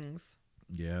things.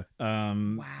 Yeah.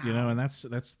 Wow. And that's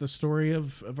the story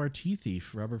of our tea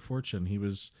thief, Robert Fortune. He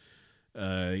was,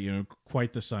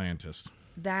 quite the scientist.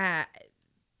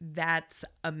 That's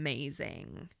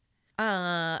amazing.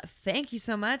 Thank you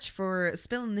so much for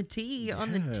spilling the tea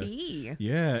on the tea.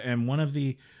 Yeah, and one of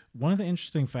the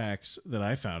interesting facts that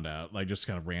I found out, like just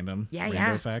kind of random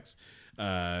facts,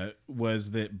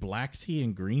 was that black tea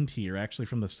and green tea are actually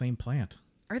from the same plant.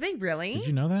 Are they really? Did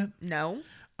you know that? No.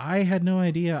 I had no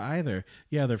idea either.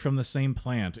 Yeah, they're from the same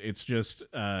plant. It's just,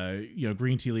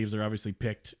 green tea leaves are obviously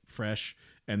picked fresh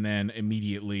and then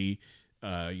immediately,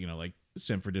 like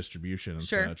sent for distribution and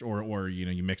such, or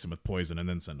you mix them with poison and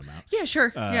then send them out. Yeah,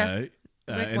 sure. Yeah.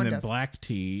 And then black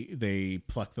tea, they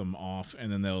pluck them off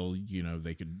and then they'll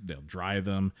dry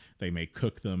them. They may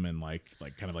cook them in like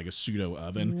kind of like a pseudo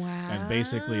oven. Wow. And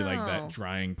basically like that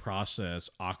drying process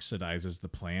oxidizes the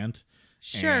plant.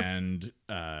 Sure. And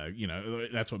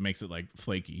that's what makes it like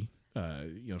flaky,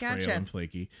 frail and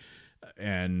flaky.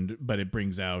 But it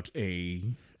brings out a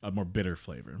more bitter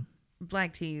flavor.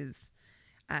 Black teas.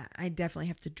 I definitely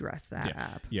have to dress that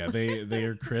up. Yeah, they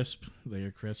are crisp. They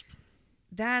are crisp.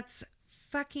 That's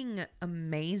fucking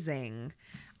amazing.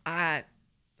 I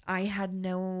had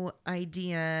no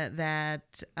idea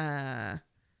that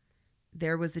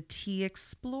there was a tea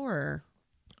explorer.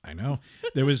 I know.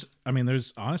 There's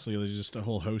just a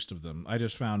whole host of them. I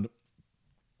just found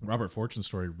Robert Fortune's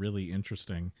story really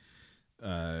interesting.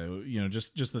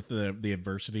 Just the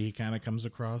adversity he kind of comes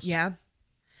across. Yeah.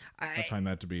 I find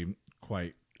that to be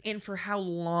quite. And for how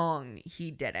long he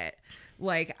did it.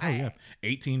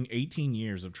 18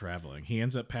 years of traveling. He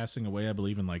ends up passing away, I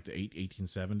believe, in like the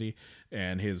 1870,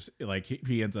 and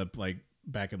he ends up like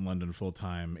back in London full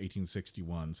time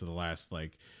 1861. So the last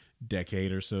like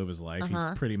decade or so of his life, he's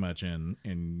pretty much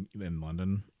in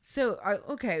London. So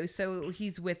so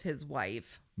he's with his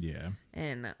wife. Yeah.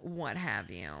 And what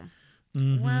have you.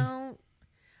 Mm-hmm. Well,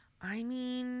 I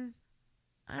mean,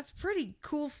 that's pretty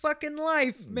cool fucking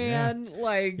life, man.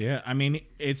 Yeah. I mean,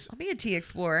 I'll be a tea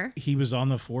explorer. He was on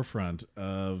the forefront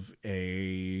of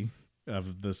the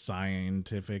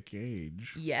scientific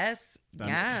age. Yes.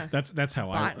 That's how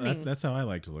Botany. that's how I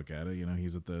like to look at it.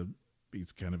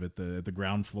 He's kind of at the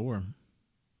ground floor.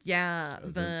 Yeah,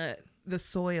 the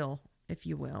soil, if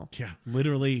you will. Yeah,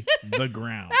 literally the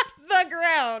ground. The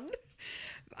ground.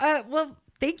 Well,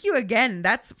 thank you again.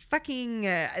 That's fucking.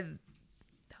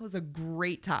 That was a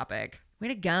great topic. Way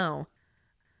to go.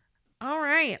 All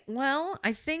right. Well,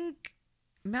 I think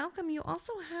Malcolm, you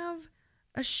also have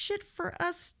a shit for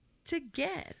us to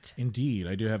get. Indeed,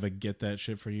 I do have a get that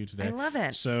shit for you today. I love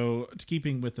it. So,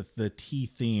 keeping with the tea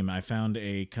theme, I found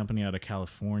a company out of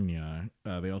California.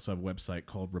 They also have a website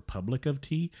called Republic of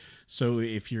Tea. So,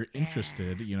 if you're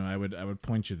interested, I would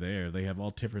point you there. They have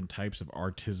all different types of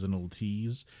artisanal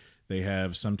teas. They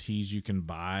have some teas you can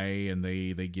buy, and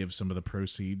they give some of the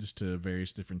proceeds to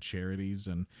various different charities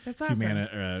and That's awesome.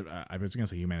 I was going to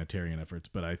say humanitarian efforts,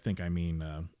 but I think I mean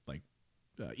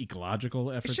ecological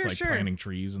efforts, Sure. planting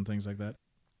trees and things like that.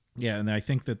 Yeah, and I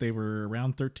think that they were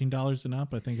around $13 and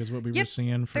up, I think is what we were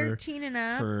seeing for 13 and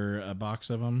up. for a box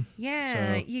of them.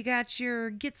 Yeah, So, you got your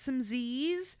get some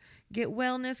Z's, get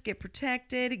wellness, get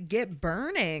protected, get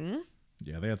burning.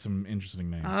 yeah, they had some interesting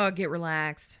names. Oh, get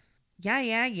relaxed.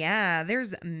 Yeah.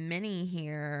 There's many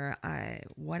here.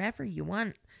 Whatever you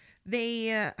want. They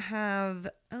have,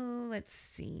 let's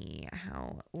see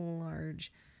how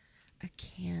large a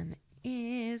can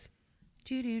is.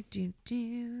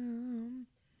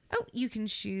 Oh, you can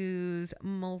choose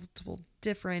multiple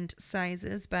different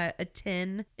sizes, but a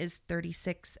tin is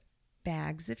 36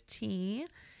 bags of tea.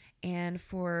 And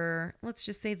for, let's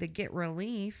just say the Get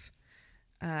Relief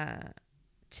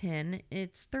tin,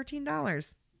 it's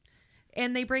 $13.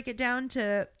 And they break it down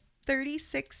to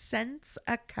 36 cents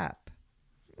a cup.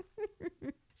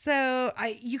 So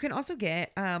you can also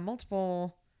get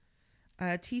multiple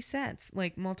tea sets,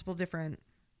 like multiple different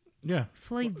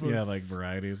flavors. Yeah, like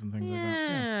varieties and things like that.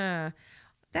 Yeah.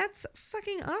 That's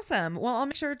fucking awesome. Well, I'll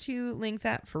make sure to link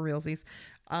that for realsies.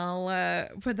 I'll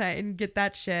put that and get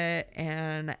that shit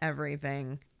and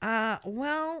everything.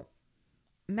 Well,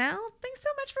 Mel, thanks so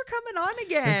much for coming on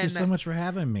again. Thank you so much for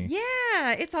having me.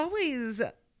 Yeah, it's always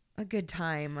a good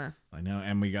time. I know,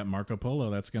 and we got Marco Polo.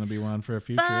 That's going to be one for a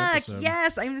future Fuck, episode.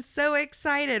 yes, I'm so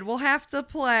excited. We'll have to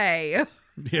play.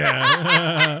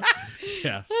 Yeah.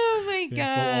 Yeah. Oh my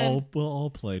God. We'll all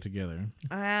play together.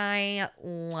 I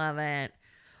love it.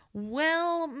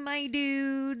 Well, my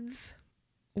dudes,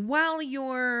 while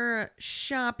you're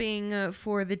shopping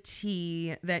for the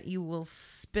tea that you will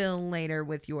spill later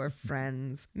with your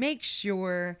friends, make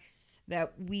sure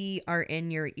that we are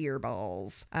in your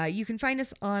earballs. You can find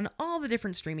us on all the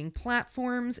different streaming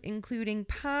platforms, including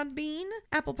Podbean,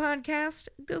 Apple Podcast,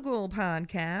 Google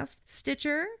Podcast,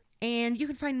 Stitcher, and you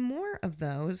can find more of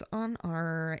those on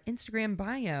our Instagram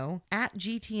bio at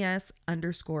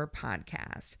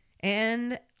GTS_podcast.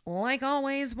 And like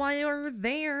always, while you're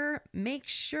there, make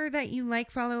sure that you like,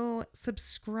 follow,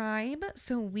 subscribe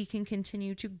so we can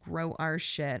continue to grow our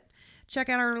shit. Check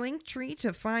out our link tree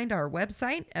to find our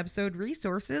website, episode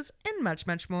resources, and much,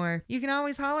 much more. You can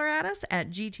always holler at us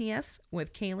at GTS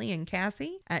with Kaylee and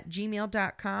Cassie at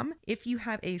gmail.com if you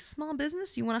have a small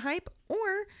business you want to hype or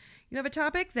you have a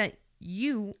topic that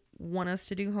you want us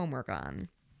to do homework on.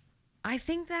 I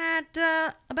think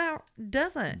that about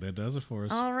does it. That does it for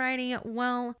us. Alrighty.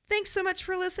 Well, thanks so much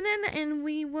for listening, and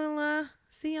we will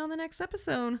see you on the next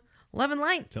episode. Love and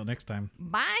light. Till next time.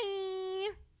 Bye.